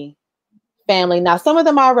mainly family. Now, some of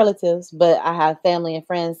them are relatives, but I have family and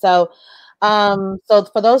friends. So, so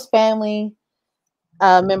for those family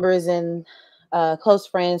members and close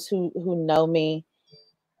friends who know me,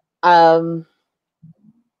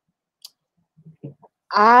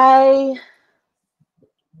 I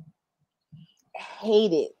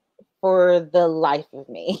hate it for the life of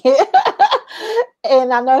me.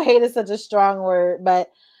 And I know hate is such a strong word,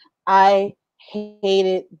 but I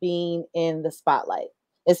hated being in the spotlight,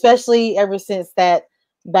 especially ever since that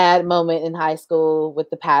bad moment in high school with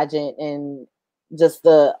the pageant and just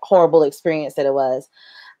the horrible experience that it was.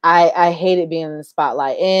 I hated being in the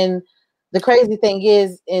spotlight. And the crazy thing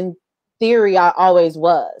is, in theory, I always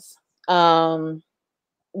was.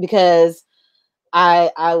 Because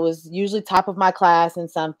I was usually top of my class in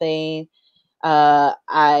something.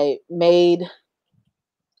 I made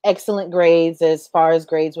excellent grades as far as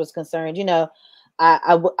grades was concerned.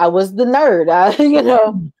 I was the nerd,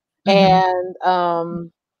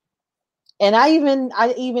 and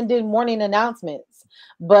I even did morning announcements,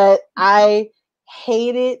 but I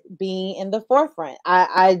hated being in the forefront.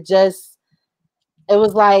 I just it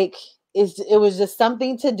was like it was just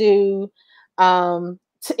something to do. And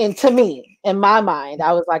to me, in my mind,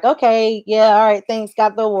 I was like, okay, yeah, all right, thanks,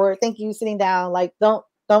 got the award, thank you, sitting down. Like, don't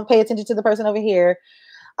pay attention to the person over here.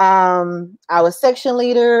 I was section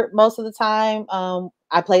leader most of the time.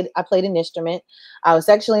 I played an instrument. I was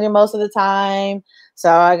section leader most of the time,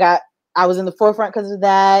 so I was in the forefront because of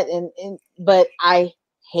that. And but I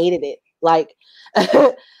hated it. Like,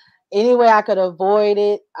 any way I could avoid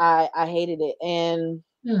it, I hated it. And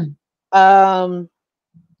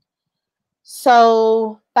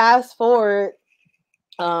so fast forward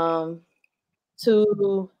to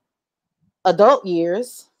adult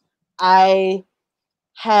years, I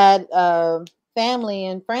had family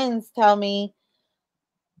and friends tell me,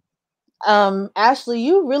 Ashley,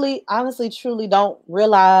 you really honestly truly don't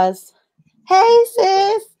realize, hey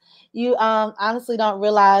sis, you honestly don't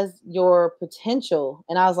realize your potential.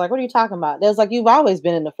 And I was like, what are you talking about? They was like, you've always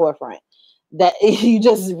been in the forefront, that you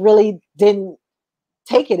just really didn't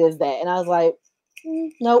take it as that. And I was like,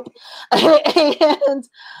 nope. And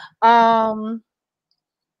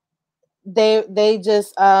they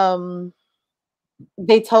just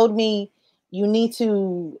they told me, you need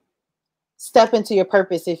to step into your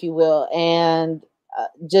purpose, if you will, and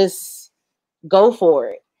just go for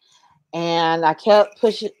it. And I kept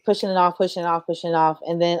pushing it off, pushing it off.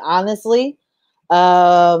 And then honestly,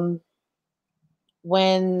 when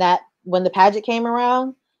the pageant came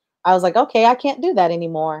around, I was like, okay, I can't do that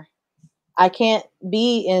anymore. I can't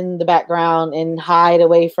be in the background and hide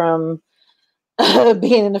away from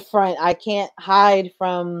being in the front. I can't hide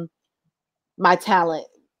from my talent.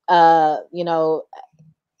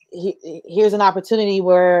 Here's an opportunity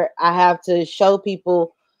where I have to show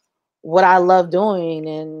people what I love doing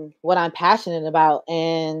and what I'm passionate about.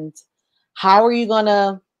 And how are you going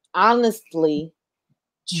to honestly,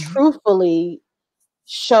 truthfully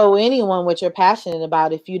show anyone what you're passionate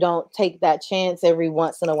about if you don't take that chance every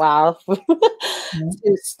once in a while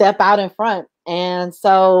to step out in front? And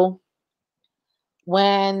so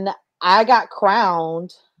when I got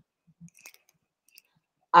crowned,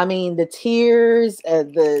 I mean, the tears,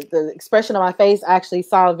 the expression on my face, I actually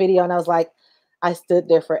saw a video and I was like, I stood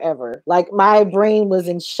there forever. Like, my brain was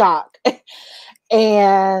in shock.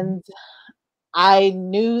 And I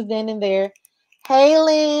knew then and there, hey,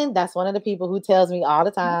 Lynn, that's one of the people who tells me all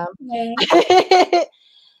the time.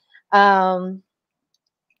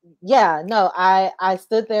 Yeah, no, I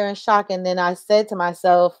stood there in shock. And then I said to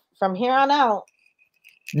myself, from here on out,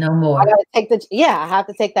 no more. I gotta I have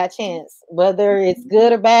to take that chance, whether it's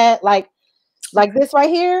good or bad. Like this right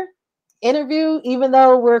here, interview, even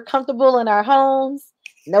though we're comfortable in our homes,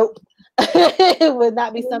 nope. It would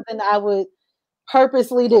not be something I would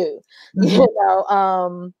purposely do.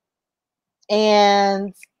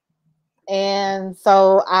 And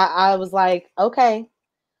so I was like, okay,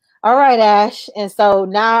 all right, Ash. And so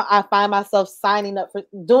now I find myself signing up for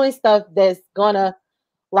doing stuff that's gonna,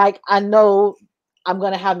 like, I know I'm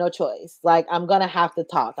going to have no choice. Like, I'm going to have to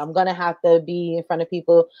talk. I'm going to have to be in front of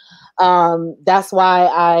people. That's why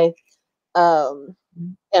I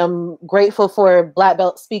am grateful for Black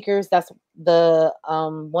Belt Speakers. That's the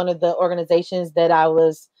one of the organizations that I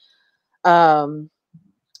was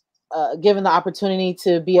given the opportunity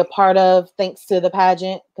to be a part of, thanks to the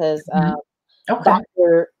pageant, because Okay.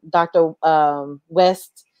 Dr.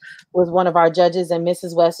 West was one of our judges, and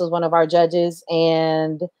Mrs. West was one of our judges,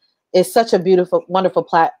 and it's such a beautiful, wonderful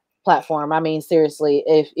platform. I mean, seriously,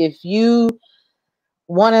 if you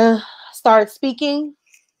want to start speaking,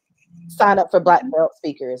 sign up for Black Belt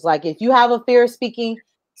Speakers. Like, if you have a fear of speaking,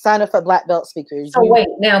 sign up for Black Belt Speakers. So wait,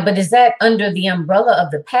 now, but is that under the umbrella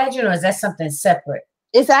of the pageant, or is that something separate?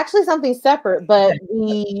 It's actually something separate, but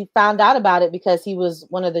we found out about it because he was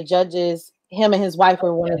one of the judges. Him and his wife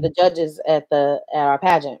were one of the judges at our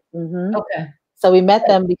pageant. Okay. So we met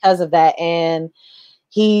them because of that, and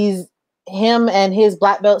him and his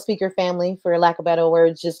Black Belt speaker family, for lack of better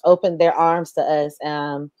words, just opened their arms to us.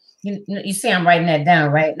 You see, I'm writing that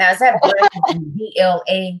down right now. Is that BLACKBELT?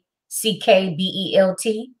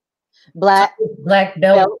 Black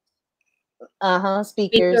Belt.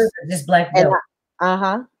 Speakers. Just Black Belt.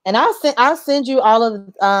 And I'll send you all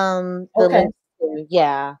of the links.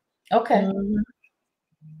 Yeah. Okay.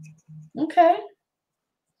 Okay.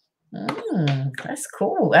 That's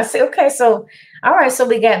cool. I see. Okay, so all right, so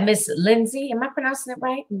we got Miss Lindsay. Am I pronouncing it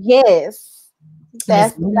right? Yes.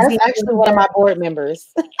 That's actually one of my board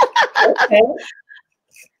members. Okay.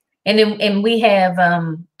 And we have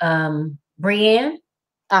Brienne.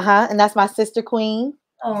 And that's my sister Queen.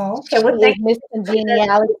 Oh, okay. Well, thank Miss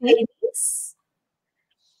Congeniality.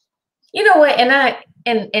 You know what?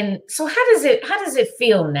 And so how does it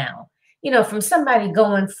feel now? You know, from somebody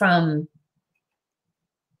going from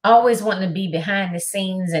always wanting to be behind the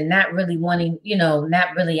scenes and not really wanting, you know,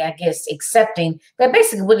 not really, I guess, accepting that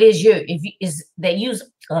basically what is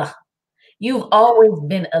you've always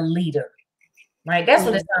been a leader, right? That's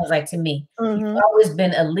what it sounds like to me. You've always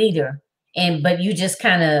been a leader, but you just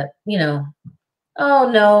kind of, you know, oh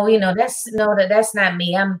no, you know, that's not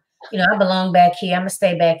me. I belong back here. I'm gonna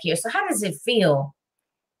stay back here. So how does it feel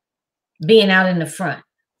being out in the front?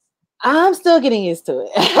 I'm still getting used to it.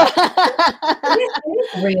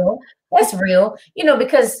 It's real. That's real. You know,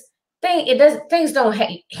 because things don't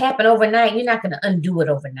happen overnight. You're not going to undo it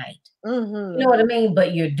overnight. You know what I mean?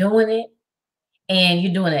 But you're doing it, and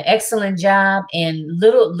you're doing an excellent job. And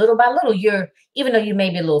little by little, even though you may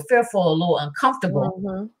be a little fearful, a little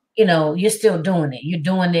uncomfortable, you know, you're still doing it. You're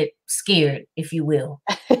doing it scared, if you will.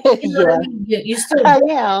 You know what I mean? You still. I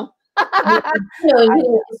am.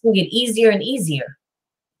 It's going to get easier and easier.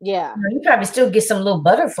 Yeah. You probably still get some little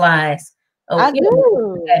butterflies. I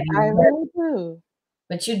do. I really do.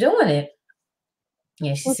 But you're doing it.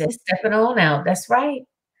 Yeah, she said, stepping on out. That's right.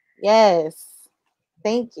 Yes.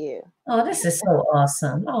 Thank you. Oh, this is so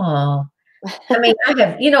awesome. Oh, I mean,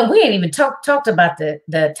 we ain't even talked about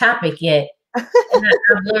the topic yet. And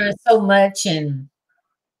I've learned so much, and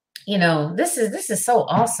this is so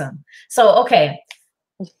awesome. So, okay.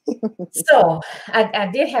 So I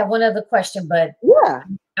did have one other question, but yeah,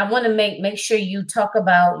 I want to make sure you talk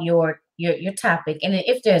about your topic, and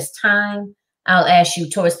if there's time, I'll ask you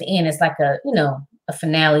towards the end. It's like a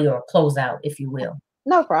finale or a closeout, if you will.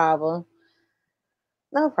 No problem.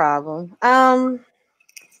 No problem.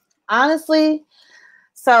 Honestly,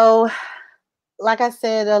 so like I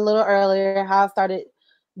said a little earlier, how I started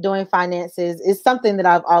doing finances is something that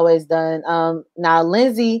I've always done. Now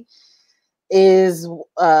Lindsay is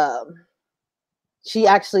she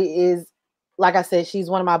actually is, like I said, she's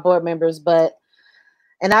one of my board members,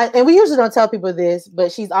 and we usually don't tell people this,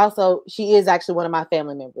 but she is actually one of my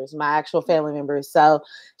family members, my actual family members. So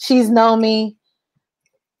she's known me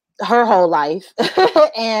her whole life.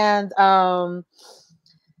 And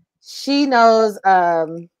she knows,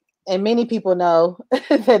 and many people know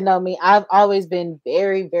that know me, I've always been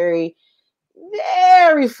very, very,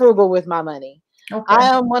 very frugal with my money. Okay.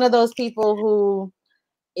 I am one of those people who,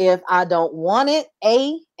 if I don't want it,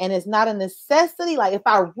 and it's not a necessity, like if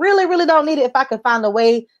I really, really don't need it, if I could find a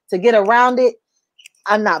way to get around it,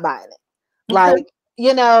 I'm not buying it. Okay. Like,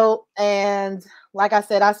 and like I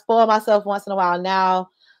said, I spoil myself once in a while now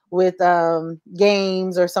with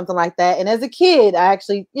games or something like that. And as a kid, I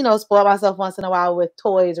actually, spoil myself once in a while with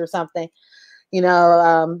toys or something.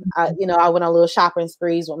 I went on little shopping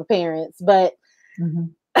sprees with my parents, but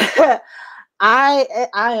I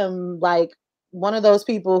am like one of those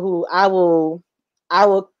people who I will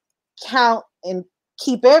count and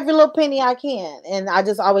keep every little penny I can. And I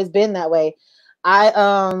just always been that way.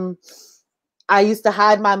 I used to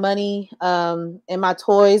hide my money in my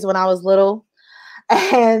toys when I was little.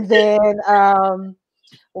 And then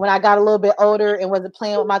when I got a little bit older and wasn't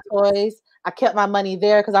playing with my toys, I kept my money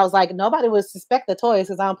there because I was like, nobody would suspect the toys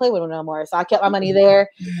because I don't play with them no more. So I kept my money there.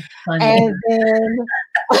 Funny. And then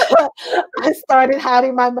I started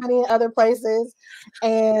hiding my money in other places.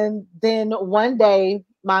 And then one day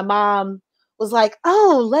my mom was like,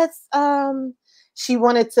 oh,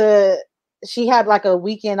 she had like a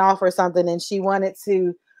weekend off or something, and she wanted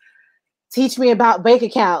to teach me about bank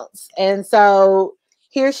accounts. And so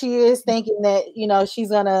here she is thinking that, you know, she's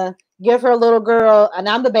going to give her little girl, and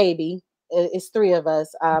I'm the baby. It's three of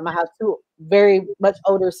us. I have two very much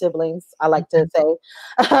older siblings, I like to say.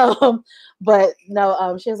 But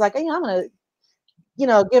no, she was like, hey, I'm going to, you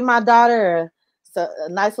know, give my daughter a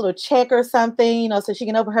nice little check or something, you know, so she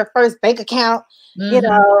can open her first bank account. You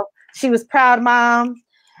know, she was proud mom.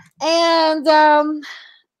 And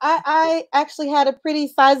I actually had a pretty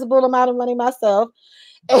sizable amount of money myself.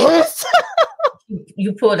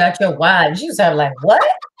 You pulled out your wallet. She was like, what?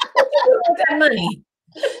 What you doing with that money?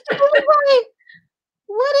 She was like,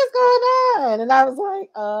 what is going on? And I was like,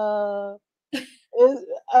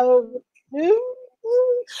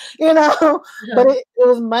 you know, but it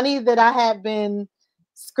was money that I had been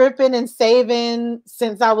scripting and saving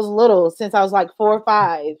since I was little, since I was like 4 or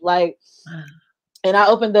 5. Like, and I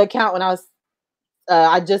opened the account when I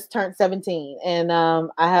just turned 17, and I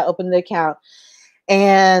had opened the account,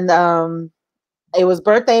 and it was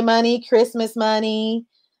birthday money, Christmas money.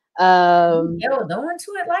 Yo, going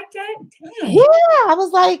to it like that? Dang. Yeah, I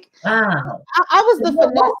was like, wow. I was the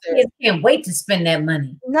finesser. Can't wait to spend that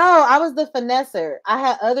money. No, I was the finesser. I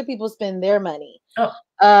had other people spend their money.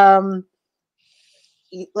 Oh.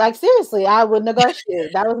 Like seriously, I would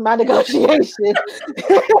negotiate. That was my negotiation.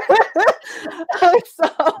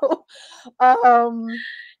 So,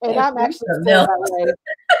 and I'm actually still that way.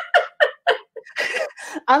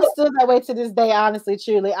 I'm still that way to this day, honestly,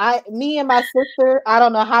 truly. Me and my sister, I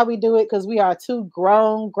don't know how we do it because we are two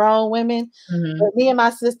grown women. But me and my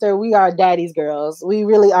sister, we are daddy's girls. We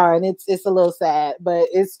really are, and it's a little sad, but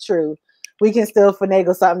it's true. We can still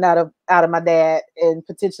finagle something out of my dad and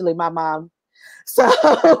potentially my mom. So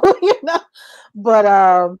you know, but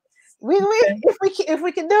if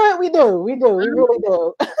we can do it, we do. We really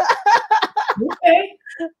do. Okay.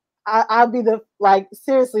 I'll be like,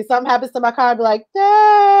 seriously, something happens to my car, I'll be like,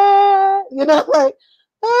 Dad, you know, like,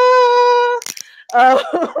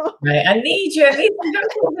 right. I need you. I need some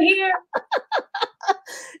help over here.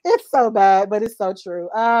 It's so bad, but it's so true.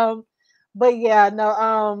 But yeah,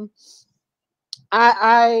 no,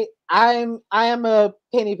 I am a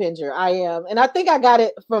penny pincher. I am, and I think I got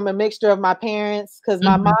it from a mixture of my parents because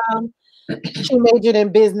my mom, she majored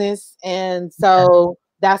in business, and so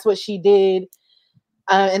that's what she did.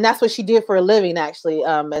 And that's what she did for a living, actually,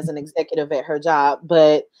 as an executive at her job.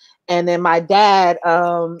 And then my dad,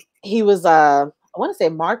 he was, I want to say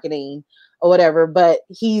marketing or whatever, but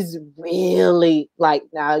he's really like,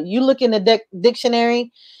 now you look in the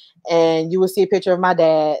dictionary and you will see a picture of my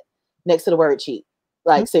dad next to the word cheap.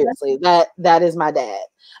 Like, seriously, that is my dad.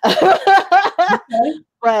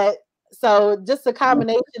 But so just a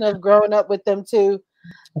combination of growing up with them too.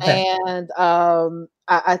 And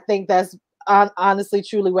I think that's honestly,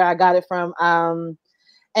 truly where I got it from.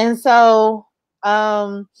 And so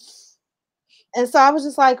I was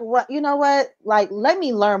just like, what, you know what? Like, let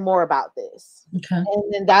me learn more about this. And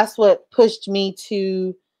then that's what pushed me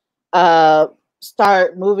to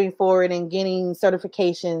start moving forward and getting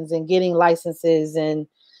certifications and getting licenses and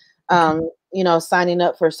you know, signing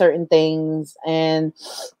up for certain things. And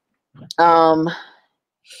I'm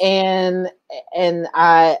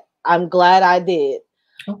glad I did.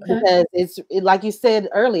 Because it's like you said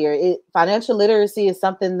earlier, financial literacy is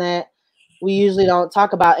something that we usually don't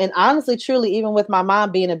talk about. And honestly, truly, even with my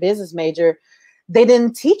mom being a business major, they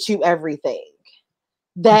didn't teach you everything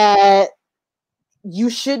that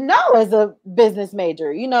you should know as a business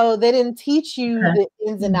major. You know, they didn't teach you the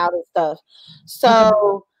ins and outs of stuff.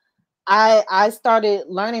 So I started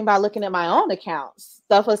learning by looking at my own accounts.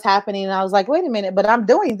 Stuff was happening, and I was like, wait a minute, but I'm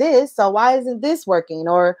doing this, so why isn't this working?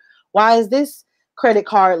 Or why is this credit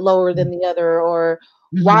card lower than the other? Or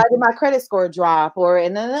why did my credit score drop?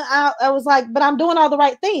 And then I was like, but I'm doing all the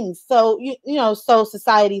right things. So you know, so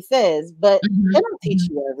society says, but they don't teach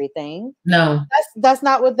you everything. No, that's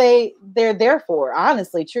not what they're there for.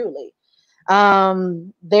 Honestly, truly,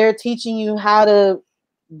 they're teaching you how to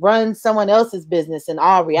run someone else's business in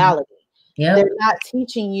all reality. They're not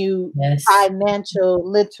teaching you financial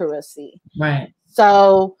literacy. Right.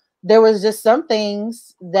 So there was just some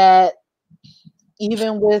things that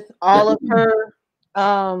even with all of her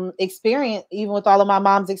experience, even with all of my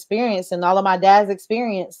mom's experience and all of my dad's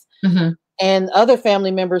experience, and other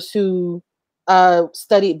family members who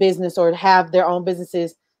studied business or have their own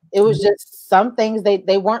businesses. It was just some things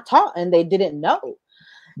they weren't taught and they didn't know.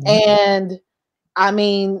 And I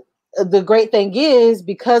mean, the great thing is,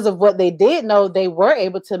 because of what they did know, they were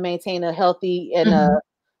able to maintain a healthy and a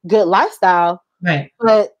good lifestyle. Right.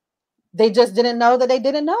 But they just didn't know that they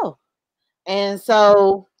didn't know. And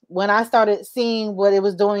so when I started seeing what it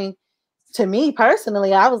was doing to me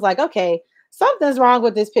personally, I was like, okay, something's wrong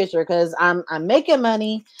with this picture, because I'm making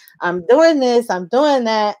money, I'm doing this, I'm doing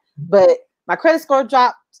that, but my credit score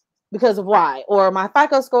dropped because of why? Or my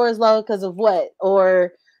FICO score is low because of what?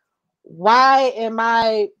 Or why am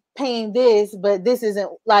I paying this, but this isn't,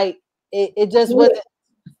 like, it just wasn't.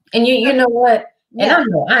 And you know what? And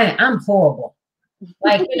I'm horrible.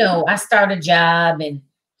 Like, I start a job and,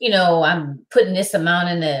 I'm putting this amount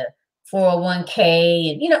in the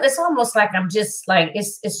 401k, and, it's almost like I'm just like,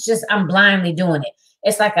 it's just, I'm blindly doing it.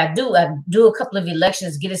 It's like I do a couple of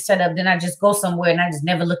elections, get it set up, then I just go somewhere and I just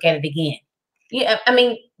never look at it again. Yeah. I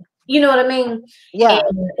mean, you know what I mean? Yeah.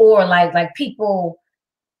 Or like people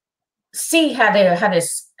see how their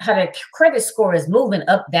credit score is moving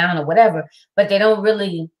up, down, or whatever, but they don't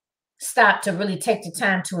really stop to really take the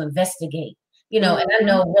time to investigate. And I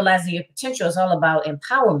know realizing your potential is all about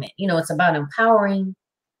empowerment. It's about empowering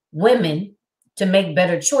women to make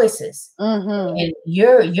better choices. And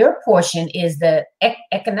your portion is the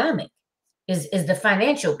economic, is the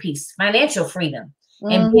financial piece, financial freedom,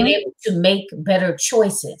 and being able to make better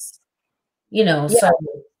choices. So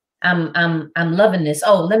I'm loving this.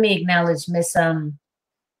 Oh, let me acknowledge Miss Tanisha.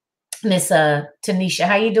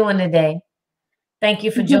 How you doing today? Thank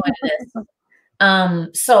you for joining us.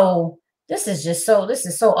 So this is so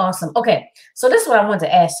awesome. Okay, so this is what I want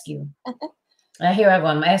to ask you. Here I go.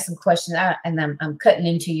 I'm asking questions, and I'm cutting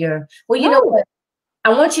into your. Well, you know what? I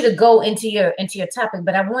want you to go into your topic,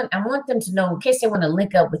 but I want them to know, in case they want to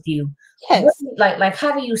link up with you. Yes. Like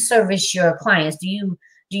how do you service your clients? Do you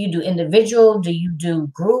do individual? Do you do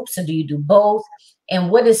groups, or do you do both? And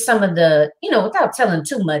what is some of the, without telling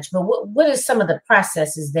too much, but what is some of the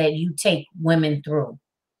processes that you take women through?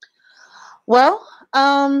 Well,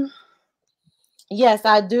 yes,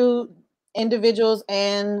 I do individuals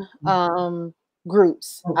and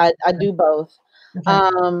groups. I do both.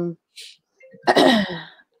 Okay.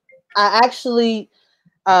 I actually,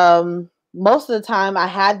 most of the time I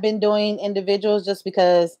had been doing individuals, just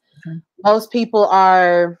because most people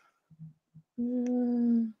are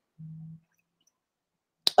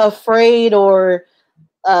afraid or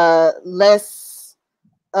less,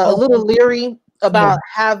 a little leery about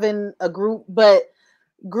having a group. But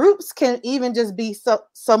groups can even just be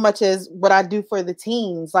so much as what I do for the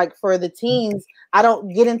teens. Like, for the teens, I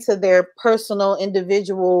don't get into their personal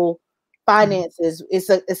individual finances. It's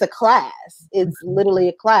a class. It's literally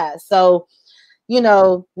a class. So,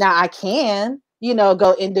 now I can,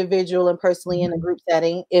 go individual and personally in a group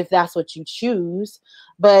setting if that's what you choose.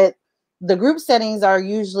 But the group settings are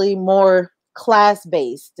usually more class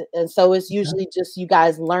based. And so it's usually just you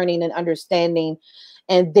guys learning and understanding.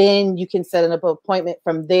 And then you can set up an appointment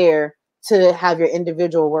from there to have your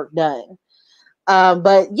individual work done.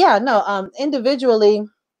 But yeah, no, individually,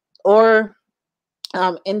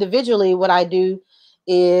 what I do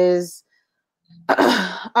is,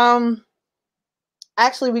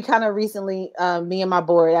 actually, we kind of recently, me and my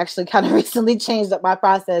board actually kind of recently changed up my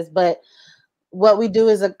process. But what we do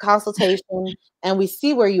is a consultation, and we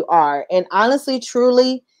see where you are. And honestly,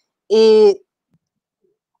 truly, the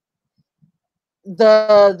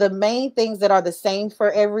main things that are the same for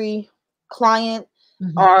every client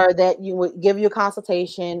are that you would give you a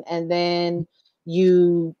consultation, and then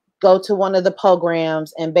you go to one of the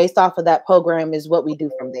programs, and based off of that program is what we do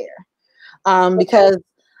from there. Because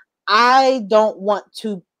I don't want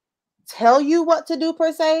to tell you what to do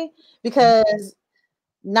per se, because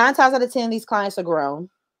 9 times out of 10 these clients are grown,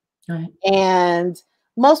 and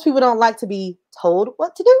most people don't like to be told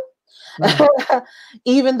what to do. Right.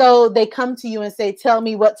 Even though they come to you and say, tell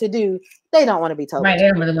me what to do, they don't want to be told. Right. They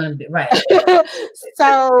don't really want to be right.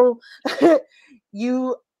 So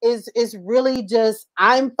it's really just,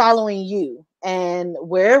 I'm following you, and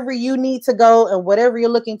wherever you need to go and whatever you're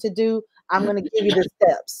looking to do, I'm going to give you the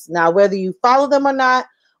steps. Now, whether you follow them or not,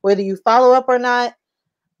 whether you follow up or not,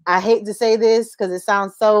 I hate to say this because it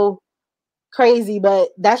sounds so crazy,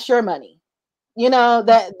 but that's your money.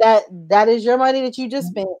 That is your money that you just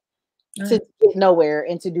spent to get nowhere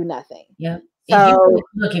and to do nothing. Yeah. So,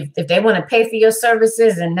 if they want to pay for your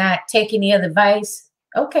services and not take any other advice,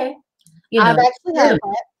 okay. I've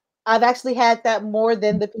actually had that more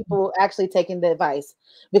than the people actually taking the advice,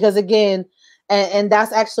 because again, and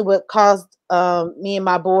that's actually what caused me and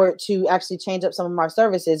my board to actually change up some of our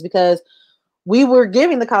services because we were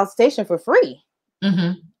giving the consultation for free.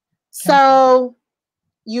 Mm-hmm. So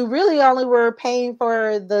you really only were paying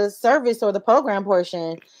for the service or the program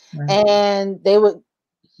portion, Right. and they would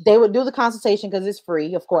do the consultation because it's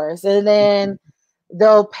free, of course, and then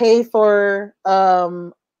they'll pay for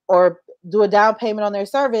or do a down payment on their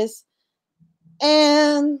service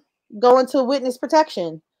and go into witness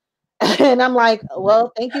protection. And I'm like,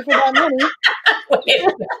 well, thank you for that money.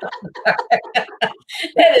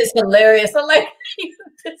 That is hilarious. I like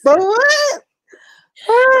But what?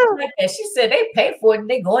 like that. She said they pay for it and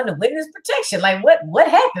they go into witness protection. Like what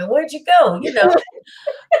happened? Where'd you go? You know.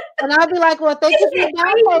 And I'll be like, well, thank you for the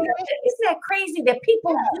down payment. Isn't that crazy that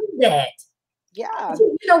people do that? Yeah.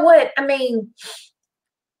 You know what? I mean,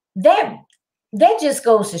 that just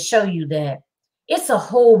goes to show you that it's a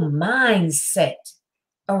whole mindset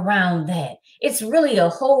around that. It's really a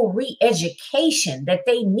whole re-education that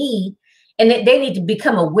they need, and that they need to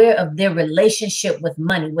become aware of their relationship with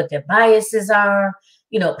money, what their biases are,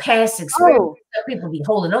 you know, past experiences that people be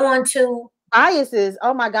holding on to. Biases.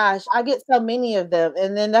 Oh my gosh, I get so many of them,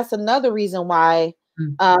 and then that's another reason why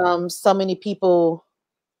so many people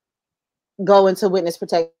go into witness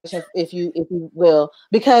protection, if you will,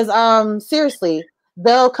 because seriously,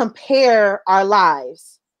 they'll compare our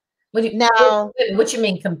lives. What you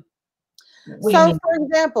mean? So, for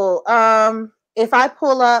example, if I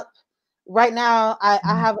pull up right now,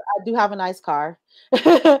 I do have a nice car.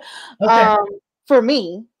 Okay. For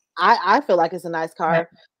me, I feel like it's a nice car,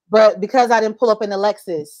 but because I didn't pull up in a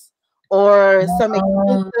Lexus or some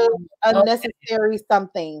expensive, unnecessary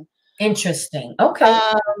something. Interesting. Okay.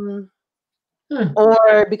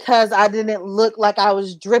 Or because I didn't look like I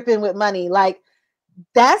was dripping with money. Like,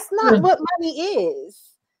 that's not what money is.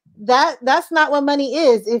 That's not what money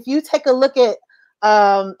is. If you take a look at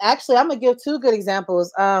actually, I'm gonna give two good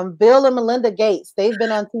examples. Bill and Melinda Gates, they've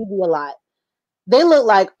been on TV a lot. They look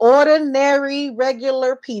like ordinary,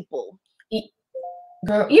 regular people.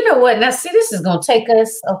 Girl, you know what? Now, see, this is gonna take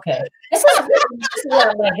us. Okay, this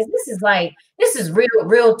is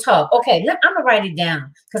real talk. Okay, I'm gonna write it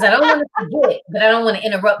down because I don't want to forget, but I don't want to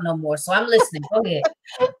interrupt no more. So I'm listening. Go ahead.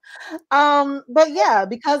 But yeah,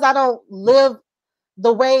 because I don't live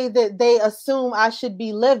the way that they assume I should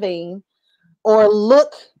be living, or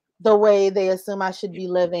look the way they assume I should be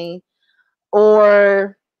living,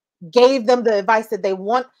 or gave them the advice that they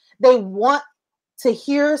want to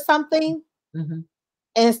hear something.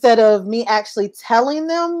 Instead of me actually telling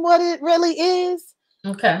them what it really is.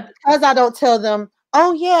 Okay. Because I don't tell them,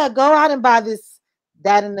 oh yeah, go out and buy this,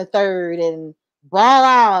 that, and the third, and ball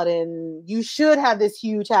out, and you should have this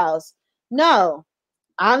huge house. No,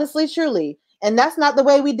 honestly, truly. And that's not the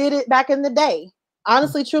way we did it back in the day.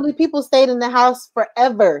 Honestly, truly, people stayed in the house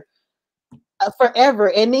forever.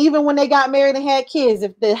 Forever. And even when they got married and had kids,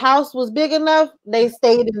 if the house was big enough, they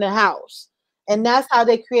stayed in the house. And that's how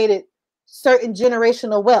they created certain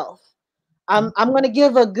generational wealth. I'm going to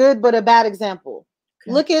give a good but a bad example.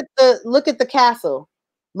 Okay. Look at the castle.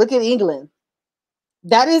 Look at England.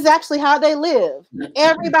 That is actually how they live.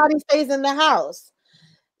 Everybody stays in the house.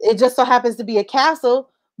 It just so happens to be a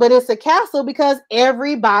castle, but it's a castle because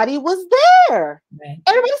everybody was there. Right.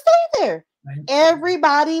 Everybody stayed there. Right.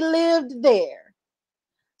 Everybody lived there.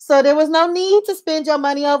 So there was no need to spend your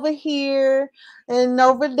money over here and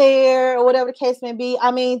over there, or whatever the case may be. I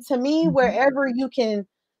mean, to me, wherever you can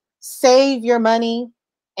save your money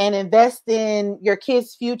and invest in your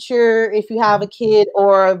kid's future, if you have a kid,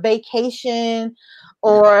 or a vacation,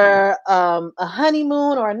 or a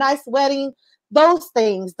honeymoon, or a nice wedding, those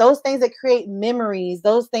things that create memories,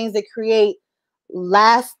 those things that create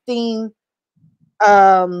lasting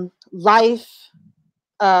life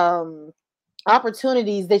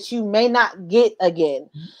opportunities that you may not get again.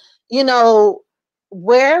 You know,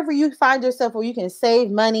 wherever you find yourself where you can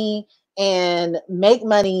save money and make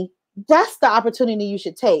money, that's the opportunity you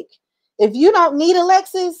should take. If you don't need a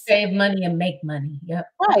Lexus, save money and make money. Yep.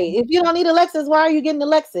 Right. If you don't need a Lexus, why are you getting a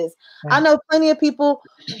Lexus? Right. I know plenty of people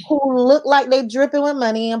who look like they dripping with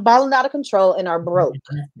money and balling out of control and are broke.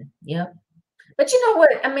 Yep. But you know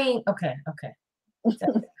what? I mean, okay.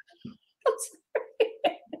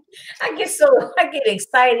 I get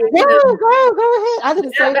excited. No, go ahead. I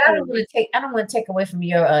didn't say I don't want to take away from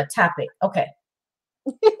your topic. Okay.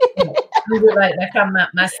 Like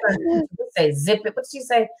my son say, zip it. What did she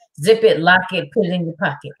say? Zip it, lock it, put it in your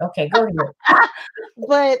pocket. Okay, go ahead.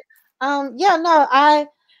 But yeah, no, I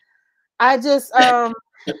just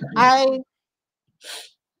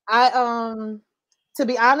to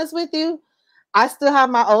be honest with you, I still have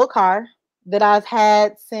my old car that I've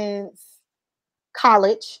had since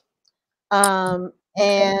college. And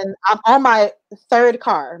I'm on my third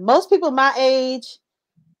car. Most people my age,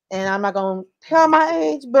 and I'm not gonna tell my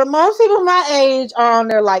age, but most people my age are on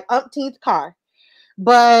their like umpteenth car.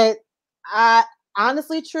 But I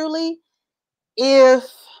honestly, truly, if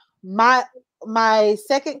my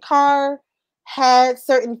second car had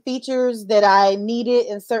certain features that I needed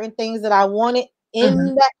and certain things that I wanted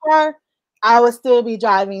in that car, I would still be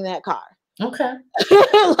driving that car. Okay.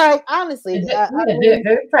 Like honestly, very,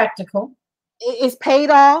 very practical. It's paid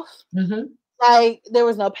off. Mm-hmm. Like there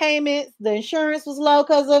was no payments. The insurance was low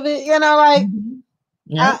because of it. You know, like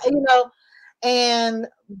Yeah. you know, and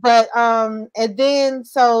then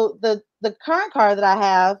so the current car that I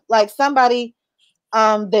have, like somebody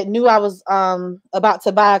that knew I was about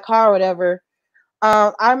to buy a car or whatever.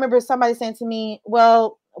 I remember somebody saying to me,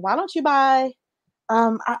 "Well, why don't you buy?"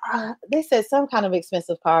 They said some kind of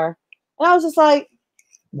expensive car, and I was just like,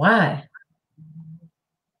 "Why?"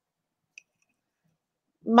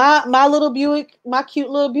 My little Buick, my cute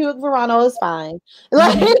little Buick Verano is fine.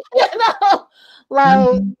 Like, you know,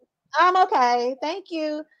 like I'm okay, thank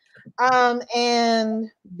you. And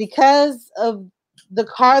because of the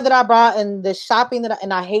car that I bought and the shopping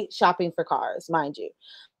and I hate shopping for cars, mind you,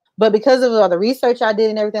 but because of all the research I did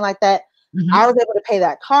and everything like that, I was able to pay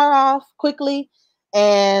that car off quickly.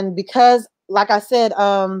 And because, like I said,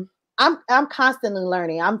 I'm constantly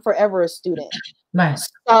learning. I'm forever a student. Right.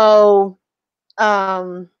 So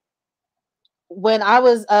when I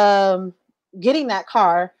was getting that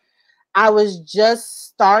car, I was just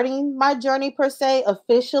starting my journey per se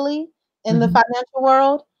officially in the financial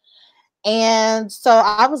world. And so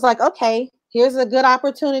I was like, okay, here's a good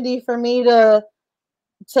opportunity for me to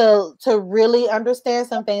really understand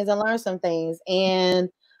some things and learn some things. And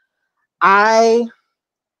I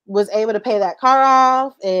was able to pay that car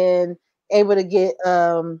off and able to get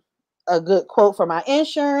a good quote for my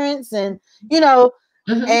insurance, and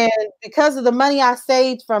and because of the money I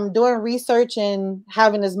saved from doing research and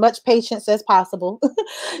having as much patience as possible,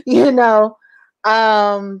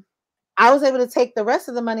 I was able to take the rest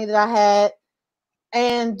of the money that I had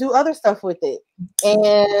and do other stuff with it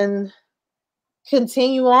and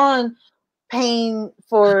continue on paying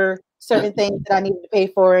for certain things that I needed to pay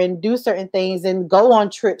for and do certain things and go on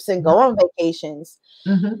trips and go on vacations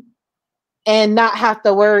and not have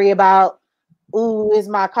to worry about, ooh, is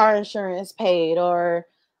my car insurance paid? Or,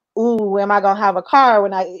 ooh, am I going to have a car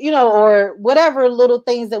when or whatever little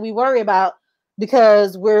things that we worry about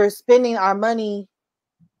because we're spending our money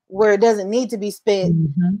where it doesn't need to be spent.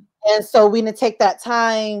 And so we need to take that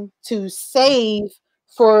time to save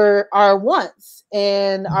for our wants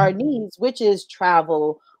and our needs, which is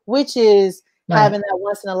travel, which is having that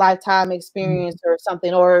once in a lifetime experience or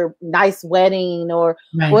something, or nice wedding or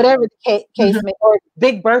whatever the case may, or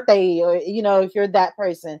big birthday, or, if you're that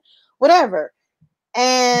person, whatever.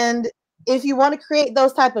 And if you want to create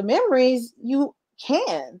those type of memories, you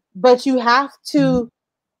can, but you have to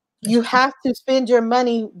spend your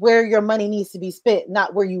money where your money needs to be spent,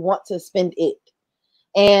 not where you want to spend it.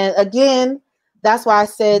 And again, that's why I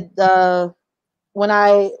said when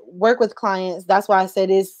I work with clients, that's why I said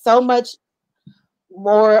it's so much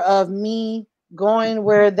more of me going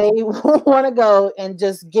where they want to go and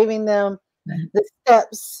just giving them the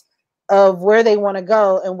steps of where they want to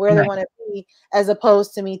go and where they want to be, as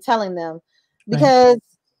opposed to me telling them, because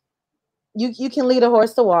you can lead a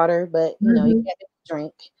horse to water, but you can't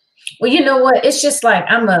drink. Well, you know what? It's just like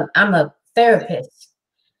I'm a therapist,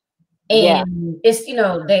 and it's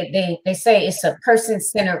they say it's a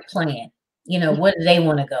person-centered plan. Where do they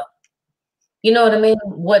want to go? You know what I mean?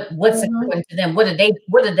 What's important to them? What are they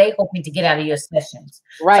hoping to get out of your sessions?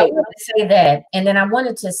 Right. So I wanted to say that, and then I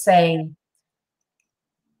wanted to say,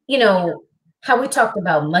 how we talked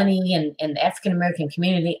about money and the African American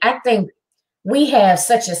community. I think we have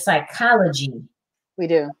such a psychology. We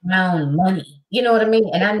do. Around money. You know what I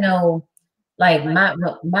mean? And I know, like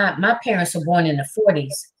my parents were born in the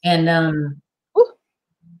 40s, and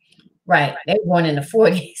they were born in the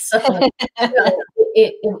 40s. So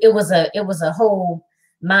it was a whole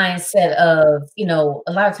mindset of,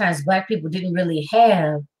 a lot of times Black people didn't really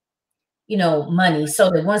have, money. So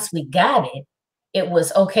that once we got it, it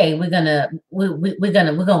was okay. We're gonna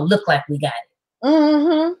look like we got it.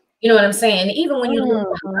 You know what I'm saying? And even when you look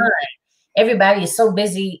online, everybody is so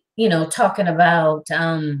busy, talking about,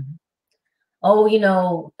 join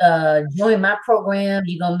my program.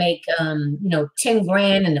 You're going to make, 10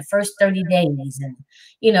 grand in the first 30 days. And,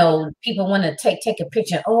 people want to take a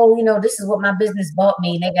picture. Oh, this is what my business bought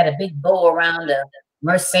me. And they got a big bow around a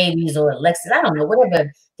Mercedes or a Lexus. I don't know,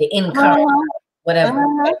 whatever the in car, whatever.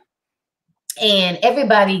 And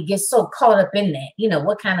everybody gets so caught up in that,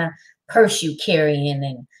 what kind of purse you carrying,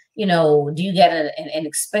 and do you got an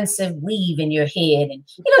expensive weave in your head, and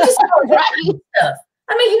just all that kind of stuff.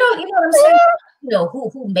 I mean, you know what I'm saying?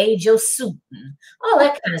 Who made your suit and all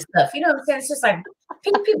that kind of stuff. You know what I'm saying? It's just like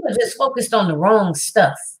people are just focused on the wrong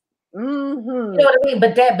stuff. Mm-hmm. You know what I mean?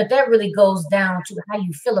 But that really goes down to how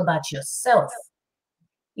you feel about yourself.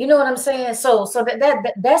 You know what I'm saying? So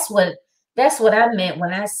that's what I meant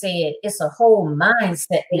when I said it's a whole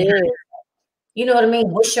mindset behind it. You know what I mean?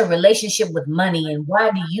 What's your relationship with money, and why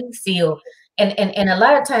do you feel? And a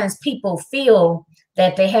lot of times people feel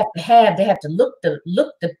that they have to look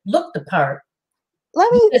the part.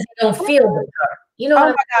 Because they don't feel the part. You know oh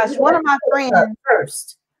what my gosh, one of my friends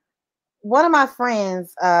first. One of my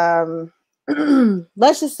friends,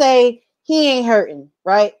 let's just say he ain't hurting,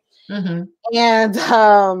 right? Mm-hmm. And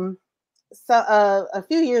so a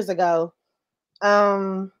few years ago,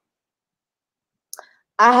 I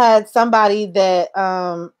had somebody that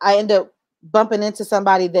I ended up bumping into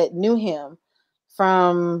somebody that knew him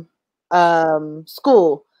from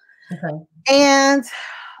school. Okay. And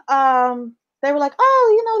they were like,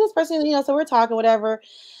 oh, this person, so we're talking, whatever.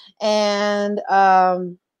 And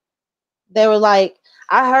they were like,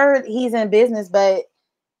 I heard he's in business, but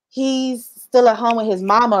he's still at home with his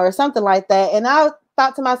mama or something like that. And I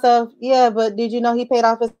thought to myself, yeah, but did you know he paid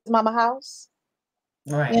off his mama house?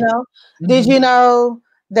 Right. Mm-hmm. Did you know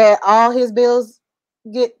that all his bills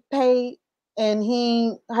get paid and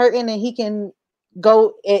he hurting and he can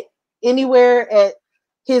go anywhere at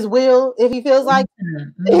his will if he feels like?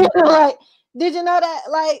 Mm-hmm. Like, did you know that?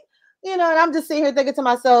 Like, and I'm just sitting here thinking to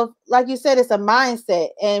myself, like you said, it's a mindset,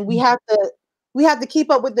 and we have to keep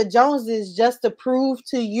up with the Joneses just to prove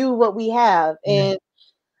to you what we have. And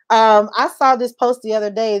I saw this post the other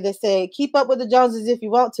day that said, keep up with the Joneses if you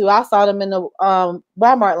want to. I saw them in the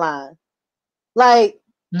Walmart line. Like,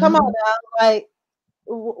 come on now. Like,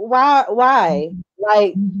 why?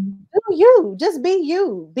 Like, do you. Just be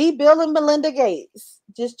you. Be Bill and Melinda Gates.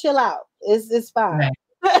 Just chill out. It's fine.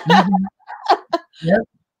 Right.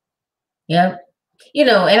 Yep.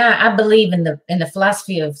 And I believe in the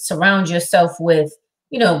philosophy of surround yourself with,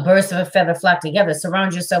 birds of a feather flock together.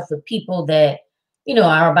 Surround yourself with people that,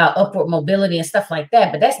 are about upward mobility and stuff like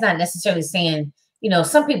that. But that's not necessarily saying,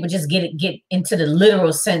 some people just get into the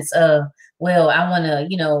literal sense of, well, I want to,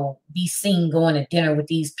 be seen going to dinner with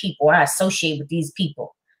these people. I associate with these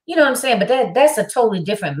people. You know what I'm saying? But that's a totally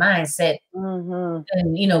different mindset. Mm-hmm.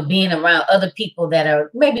 And, being around other people that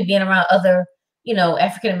are maybe being around other,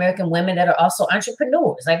 African-American women that are also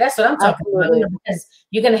entrepreneurs. Like, that's what I'm talking about, because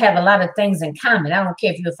you're going to have a lot of things in common. I don't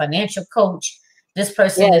care if you're a financial coach, this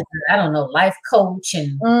person is, I don't know, life coach,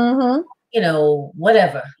 and,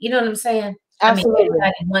 whatever, you know what I'm saying? Absolutely. I mean,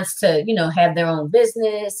 everybody wants to, have their own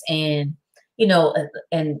business and,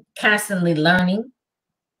 and constantly learning,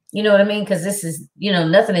 you know what I mean? Because this is,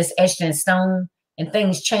 nothing is etched in stone, and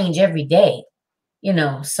things change every day,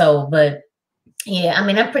 so, but yeah, I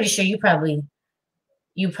mean, I'm pretty sure you probably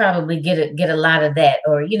get a lot of that,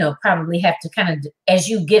 or probably have to kind of, as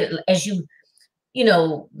you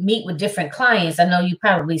meet with different clients, I know you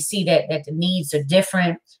probably see that the needs are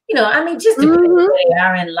different, I mean, just depending on where they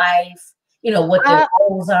are in life, what their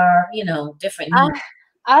goals are, different needs.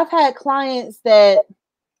 I've had clients that,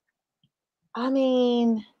 I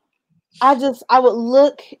mean, I would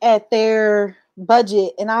look at their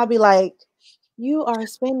budget and I'll be like, you are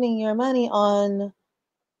spending your money on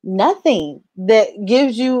nothing that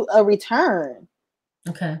gives you a return.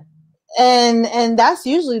 Okay. And that's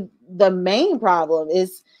usually the main problem,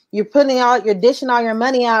 is you're dishing all your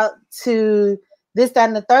money out to this, that,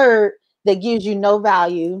 and the third that gives you no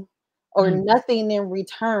value or nothing in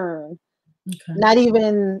return. Okay. Not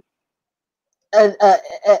even a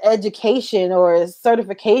education or a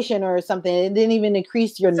certification or something. It didn't even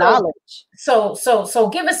increase your knowledge. So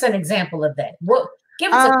give us an example of that.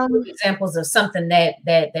 Give us a few examples of something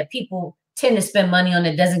that people tend to spend money on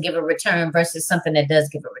that doesn't give a return versus something that does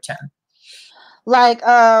give a return. Like,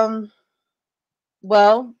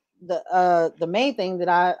 well, the main thing that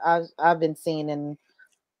I've been seeing in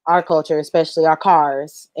our culture, especially our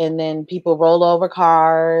cars, and then people roll over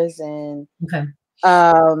cars, and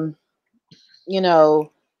and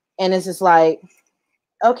it's just like,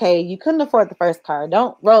 okay, you couldn't afford the first car.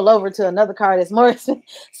 Don't roll over to another car that's more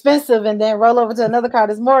expensive, and then roll over to another car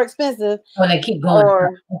that's more expensive. Oh, they keep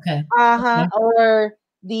going. Or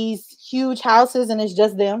these huge houses, and it's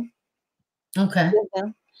just them. Okay. Just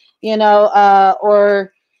them.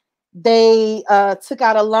 Or they took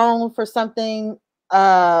out a loan for something,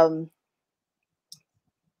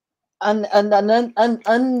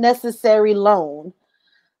 unnecessary loan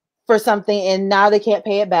for something, and now they can't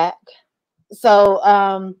pay it back. So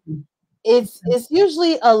It's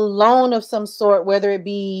usually a loan of some sort, whether it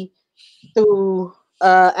be through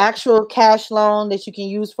actual cash loan that you can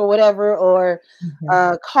use for whatever, or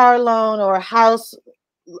a car loan, or a house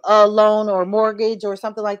loan, or mortgage, or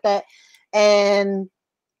something like that. And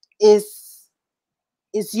it's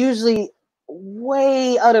usually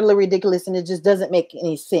way utterly ridiculous, and it just doesn't make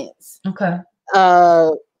any sense. Okay.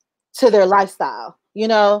 To their lifestyle, you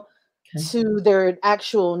know, to their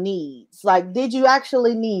actual needs. Like, did you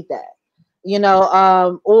actually need that? You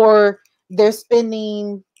know, or they're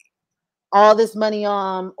spending all this money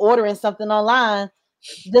on ordering something online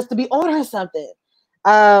just to be ordering something.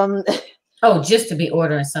 Oh, just to be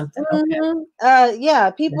ordering something. Okay. Yeah,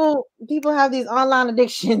 people have these online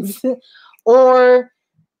addictions, or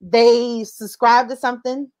they subscribe to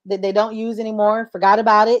something that they don't use anymore, forgot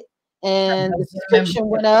about it, and the subscription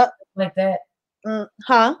went up. Like that?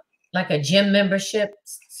 Huh? Like a gym membership,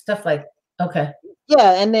 stuff like, okay.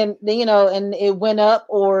 Yeah, and then you know, and it went up,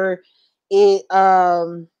 or it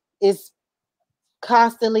is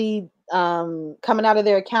constantly coming out of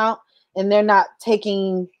their account, and they're not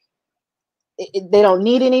taking they don't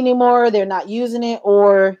need it anymore, they're not using it,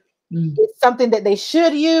 or it's something that they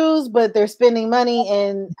should use, but they're spending money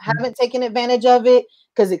and haven't taken advantage of it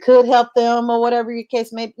because it could help them, or whatever your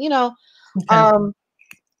case may be, you know.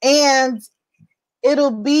 And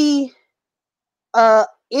it'll be a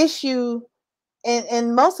issue,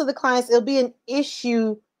 and most of the clients, it'll be an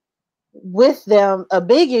issue with them, a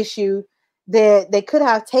big issue, that they could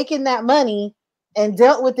have taken that money and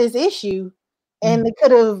dealt with this issue, and they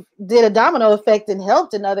could have did a domino effect and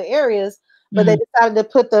helped in other areas, but they decided to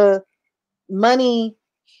put the money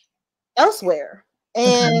elsewhere,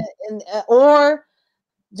 and or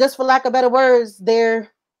just for lack of better words,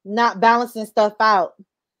 they're not balancing stuff out,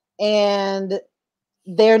 and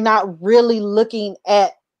they're not really looking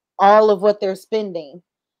at all of what they're spending,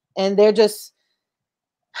 and they're just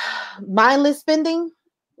mindless spending,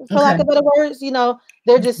 for lack of better words. You know,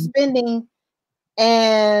 they're just spending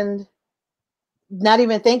and not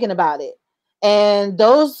even thinking about it. And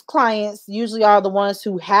those clients usually are the ones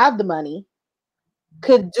who have the money,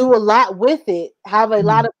 could do a lot with it, have a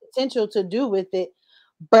lot of potential to do with it,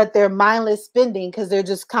 but they're mindless spending because they're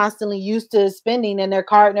just constantly used to spending, and their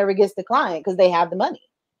card never gets declined because they have the money.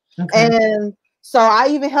 And so I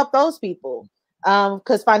even help those people,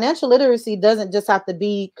 because financial literacy doesn't just have to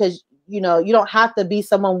be, because you know, you don't have to be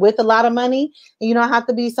someone with a lot of money, and you don't have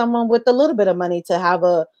to be someone with a little bit of money to have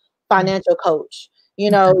a financial coach. You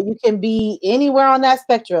know, you can be anywhere on that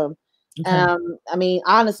spectrum. I mean,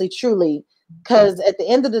 honestly, truly, because at the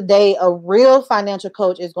end of the day, a real financial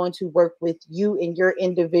coach is going to work with you and your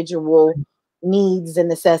individual needs and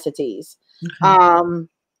necessities.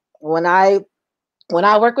 When I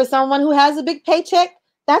work with someone who has a big paycheck,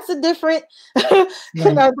 that's a different,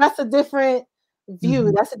 you know, that's a different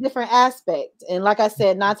view. That's a different aspect. And like I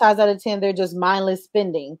said, 9 times out of 10, they're just mindless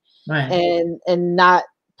spending, and not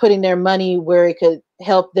putting their money where it could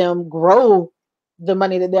help them grow the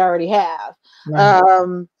money that they already have.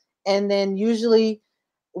 And then usually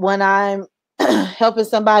when I'm helping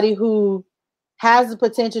somebody who has the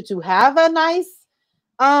potential to have a nice,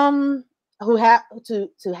 who have to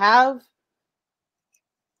have,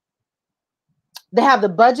 they have the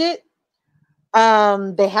budget,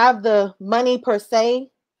 they have the money per se,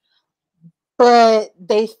 but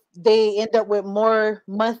they end up with more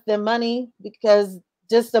month than money because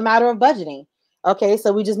just a matter of budgeting. Okay,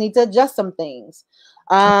 so we just need to adjust some things.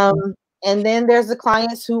 And then there's the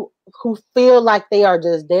clients who feel like they are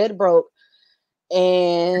just dead broke,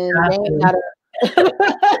 and they ain't got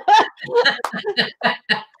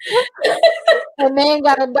and they ain't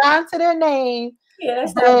got a dime to their name. Yeah,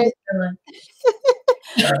 that's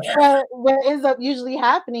but what ends up usually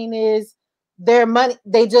happening is their money,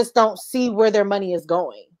 they just don't see where their money is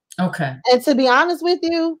going. And to be honest with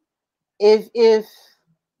you, if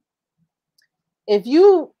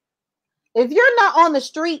you're not on the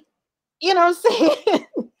street, you know what I'm saying?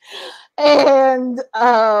 And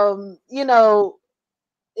you know,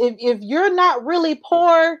 if you're not really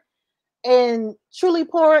poor and truly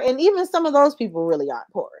poor, and even some of those people really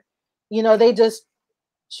aren't poor, you know, they just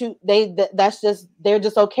that's just, they're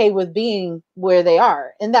just okay with being where they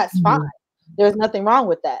are, and that's fine. There's nothing wrong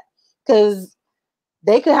with that, because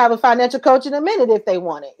they could have a financial coach in a minute if they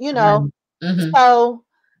want it, you know. So,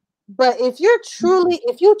 but if you're truly,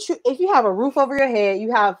 if you have a roof over your head,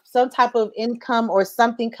 you have some type of income or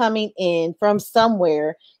something coming in from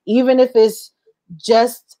somewhere, even if it's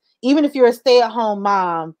just, even if you're a stay-at-home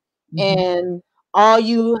mom, and all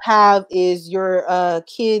you have is your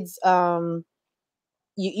kids,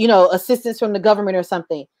 you know, assistance from the government or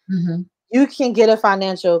something, you can get a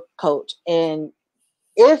financial coach. And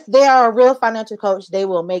if they are a real financial coach, they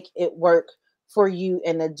will make it work for you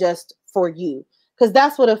and adjust for you. Because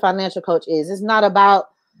that's what a financial coach is. It's not about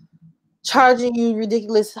charging you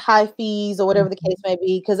ridiculous high fees or whatever the case may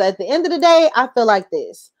be. Because at the end of the day, I feel like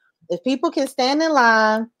this. If people can stand in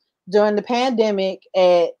line during the pandemic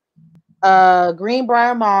at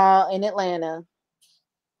Greenbrier Mall in Atlanta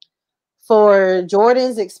for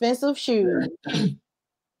Jordan's expensive shoes,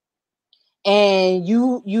 and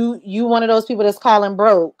you one of those people that's calling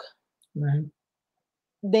broke, Right.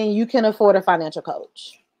 then you can afford a financial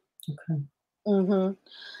coach. Okay. Mm-hmm.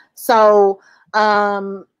 So,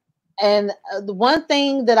 and the one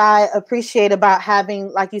thing that I appreciate about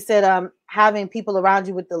having, like you said, having people around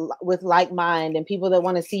you with like mind and people that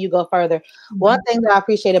want to see you go further. Mm-hmm. One thing that I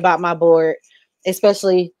appreciate about my board,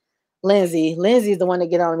 especially Lindsay. Lindsay's the one that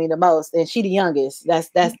get on me the most, and she the youngest. That's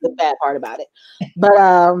the bad part about it.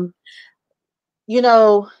 But you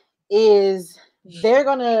know, is they're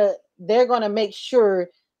gonna make sure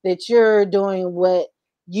that you're doing what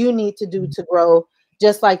you need to do to grow,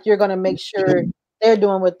 just like you're gonna make sure they're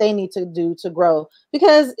doing what they need to do to grow.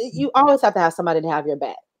 Because you always have to have somebody to have your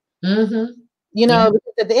back. Mm-hmm. You know,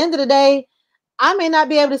 because at the end of the day, I may not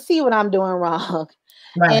be able to see what I'm doing wrong.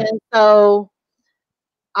 Right. And so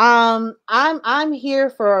I'm here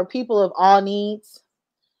for people of all needs.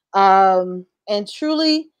 And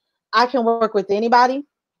truly I can work with anybody.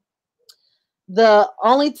 The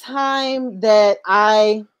only time that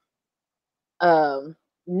I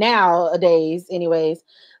nowadays anyways,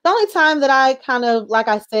 the only time that I kind of, like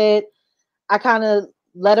I said, I kind of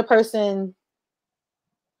let a person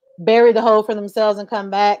bury the hole for themselves and come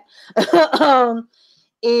back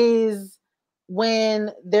is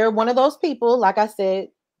when they're one of those people, like I said,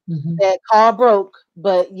 that call broke,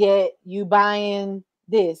 but yet you buying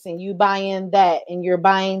this and you buying that and you're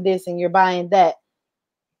buying this and you're buying that.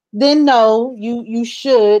 Then no, you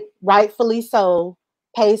should rightfully so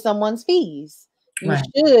pay someone's fees. You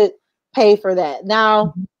should pay for that.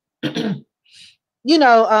 Now, you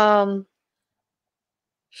know,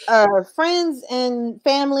 friends and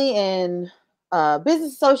family and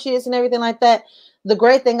business associates and everything like that. The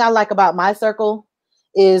great thing I like about my circle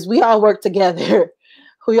is we all work together.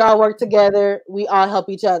 We all work together. We all help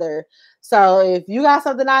each other. So if you got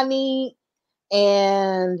something I need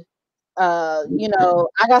and you know,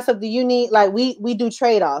 I got something you need, like we do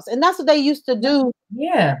trade-offs. And that's what they used to do.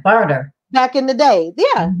 Yeah, barter. Back in the day.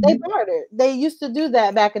 Yeah, they bartered. They used to do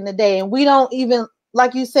that back in the day. And we don't even,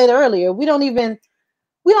 like you said earlier, we don't even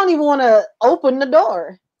want to open the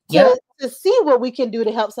door to see what we can do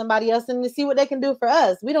to help somebody else and to see what they can do for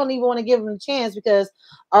us. We don't even want to give them a chance because,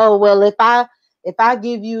 oh, well, if I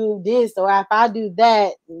give you this or if I do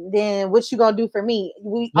that, then what you gonna do for me?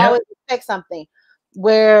 We always expect something.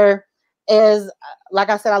 Whereas, like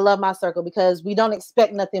I said, I love my circle because we don't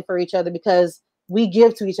expect nothing for each other because we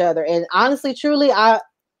give to each other. And honestly, truly, I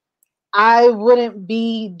wouldn't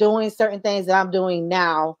be doing certain things that I'm doing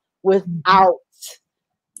now without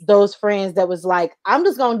those friends that was like, I'm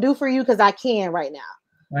just gonna do for you because I can right now.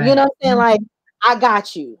 Right. You know what I'm saying? Like, I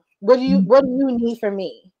got you. What do you need from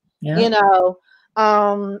me? You know,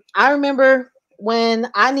 I remember when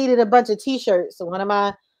I needed a bunch of t-shirts. So one of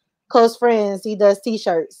my close friends, he does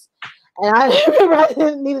t-shirts. And I remember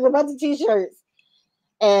I needed a bunch of t-shirts.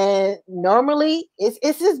 And normally it's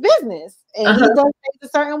his business. And he does things a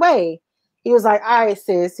certain way. He was like, all right,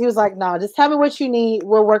 sis. He was like, no, just tell me what you need.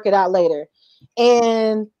 We'll work it out later.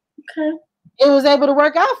 And it was able to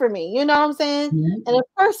work out for me. You know what I'm saying? And of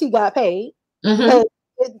course he got paid. Because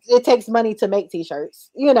it takes money to make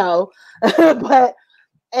t-shirts, you know. But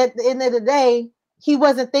at the end of the day, he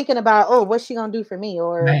wasn't thinking about, oh, what's she gonna do for me?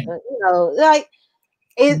 Or you know, like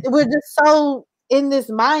we're just so in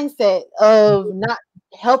this mindset of not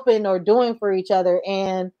helping or doing for each other.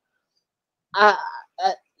 And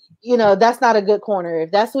you know, that's not a good corner.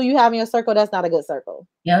 If that's who you have in your circle, that's not a good circle.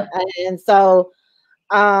 Yeah. And so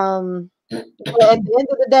at the end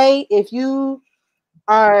of the day, if you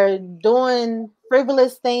are doing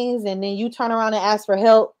frivolous things and then you turn around and ask for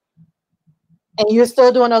help and you're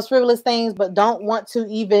still doing those frivolous things but don't want to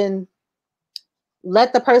even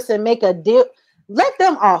let the person make a deal, let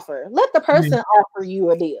them offer. Let the person offer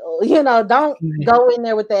you a deal. You know, don't go in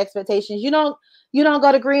there with the expectations. You don't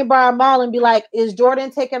go to Greenbrier Mall and be like, is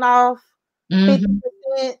Jordan taking off 50%?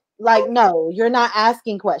 Like, no, you're not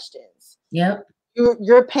asking questions. Yep.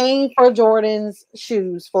 You're paying for Jordan's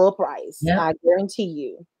shoes full price. Yep. I guarantee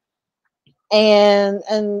you.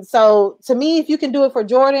 And so to me, if you can do it for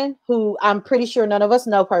Jordan, who I'm pretty sure none of us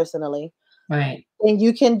know personally, right? Then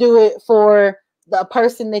you can do it for the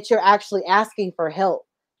person that you're actually asking for help.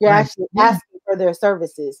 You're Right. actually asking for their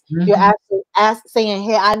services. You're Mm-hmm. actually saying,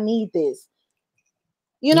 hey, I need this.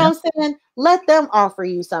 You know Yep. what I'm saying? Let them offer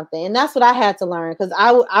you something. And that's what I had to learn, because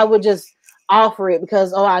I would just offer it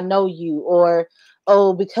because, oh, I know you, or,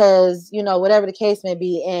 oh, because, you know, whatever the case may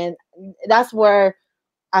be. And that's where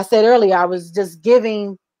I said earlier, I was just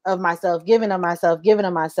giving of myself, giving of myself, giving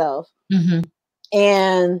of myself. Mm-hmm.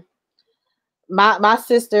 And my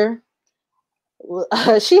sister,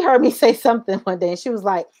 she heard me say something one day, and she was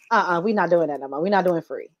like, we're not doing that no more. We're not doing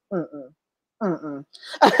free. Mm-mm. Mm-mm.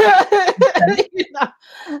 You know?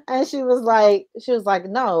 And she was like,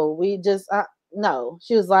 no, we just no.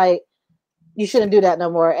 She was like, you shouldn't do that no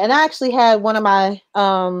more. And I actually had one of my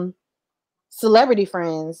celebrity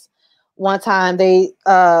friends one time. They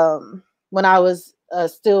when I was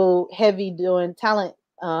still heavy doing talent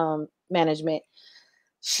management,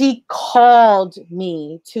 she called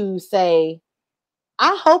me to say,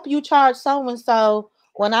 I hope you charge so and so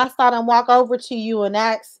when I start and walk over to you and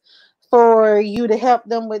ask for you to help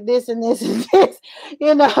them with this and this and this,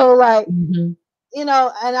 you know, like, Mm-hmm. you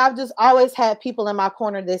know. And I've just always had people in my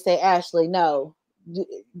corner that say, Ashley, no,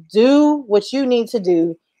 do what you need to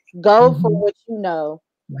do, go for Mm-hmm. what you know,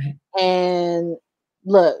 Right. and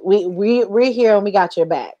look, we're here and we got your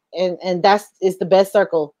back. And it's the best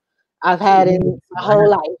circle I've had in my whole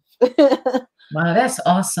life. Wow, that's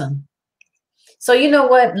awesome. So you know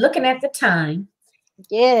what? Looking at the time,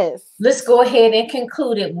 Yes. let's go ahead and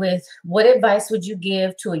conclude it with, what advice would you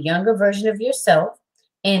give to a younger version of yourself?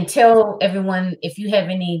 And tell everyone if you have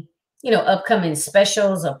any, upcoming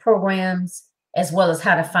specials or programs, as well as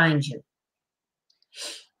how to find you.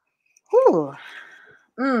 Whew.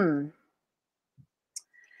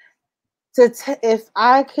 If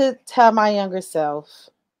I could tell my younger self,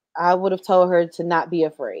 I would have told her to not be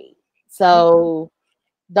afraid. So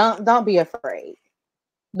don't be afraid.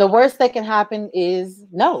 The worst that can happen is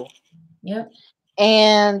no. Yeah.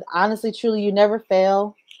 And honestly, truly, you never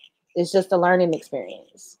fail. It's just a learning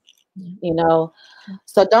experience, you know?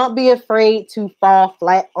 So don't be afraid to fall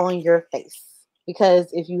flat on your face, because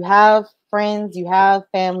if you have friends, you have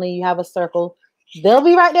family, you have a circle, they'll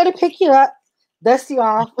be right there to pick you up, dust you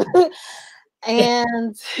off,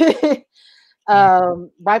 and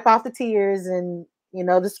wipe off the tears and, you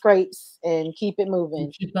know, the scrapes, and keep it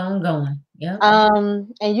moving. Keep on going. Yeah.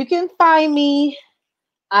 And you can find me.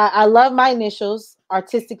 I love my initials.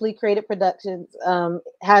 Artistically Created Productions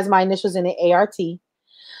has my initials in it, ART.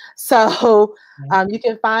 So you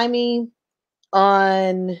can find me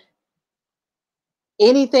on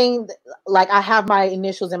anything. Like, I have my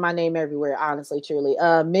initials and my name everywhere, honestly, truly.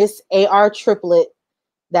 Miss AR Triplett.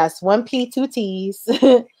 That's 1P, 2T's.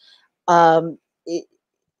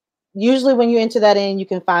 Usually when you enter that in, you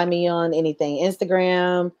can find me on anything: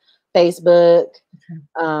 Instagram, Facebook,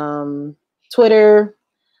 Twitter,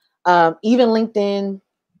 even LinkedIn.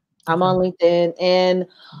 I'm on LinkedIn. And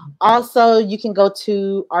also you can go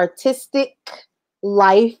to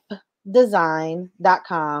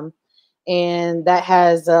ARTisticLifeDesign.com, and that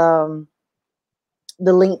has the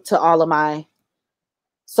link to all of my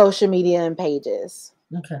social media and pages.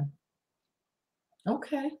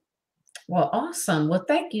 Okay. Well, awesome. Well,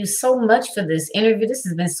 thank you so much for this interview. This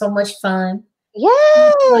has been so much fun.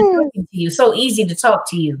 Yes. Talking to you. So easy to talk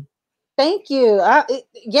to you. Thank you.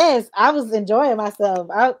 Yes, I was enjoying myself.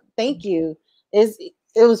 Thank you. It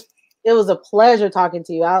was a pleasure talking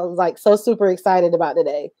to you. I was like so super excited about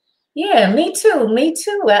today. Yeah, me too. Me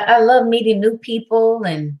too. I love meeting new people,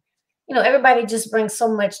 and everybody just brings so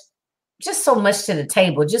much to the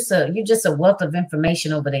table. You're just a wealth of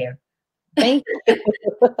information over there. Thank you.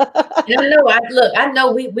 I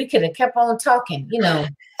know we could have kept on talking, it's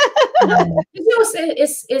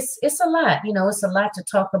a lot, it's a lot to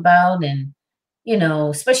talk about. And,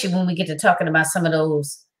 especially when we get to talking about some of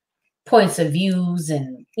those points of views,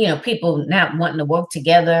 and, people not wanting to work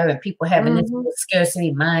together, and people having this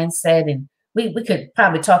scarcity mindset. And we could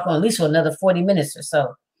probably talk on at least for another 40 minutes or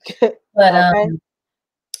so. But, okay.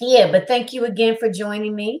 Yeah, but thank you again for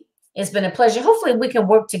joining me. It's been a pleasure. Hopefully we can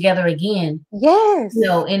work together again. Yes.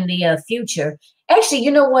 In the future. Actually,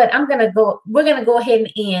 you know what? We're gonna go ahead and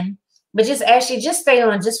end, but just stay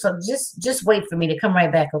on, just wait for me to come right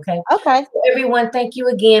back, okay? Okay. So everyone, thank you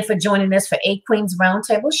again for joining us for A Queen's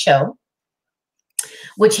Roundtable Show,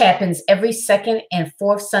 which happens every second and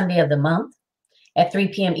fourth Sunday of the month at 3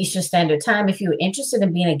 p.m. Eastern Standard Time. If you're interested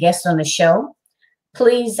in being a guest on the show,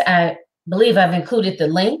 please, I believe I've included the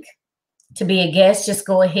link to be a guest. Just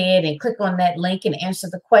go ahead and click on that link and answer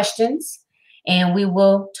the questions, and we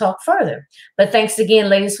will talk further. But thanks again,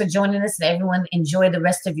 ladies, for joining us, and everyone, enjoy the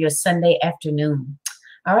rest of your Sunday afternoon.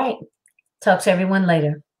 All right. Talk to everyone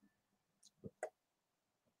later.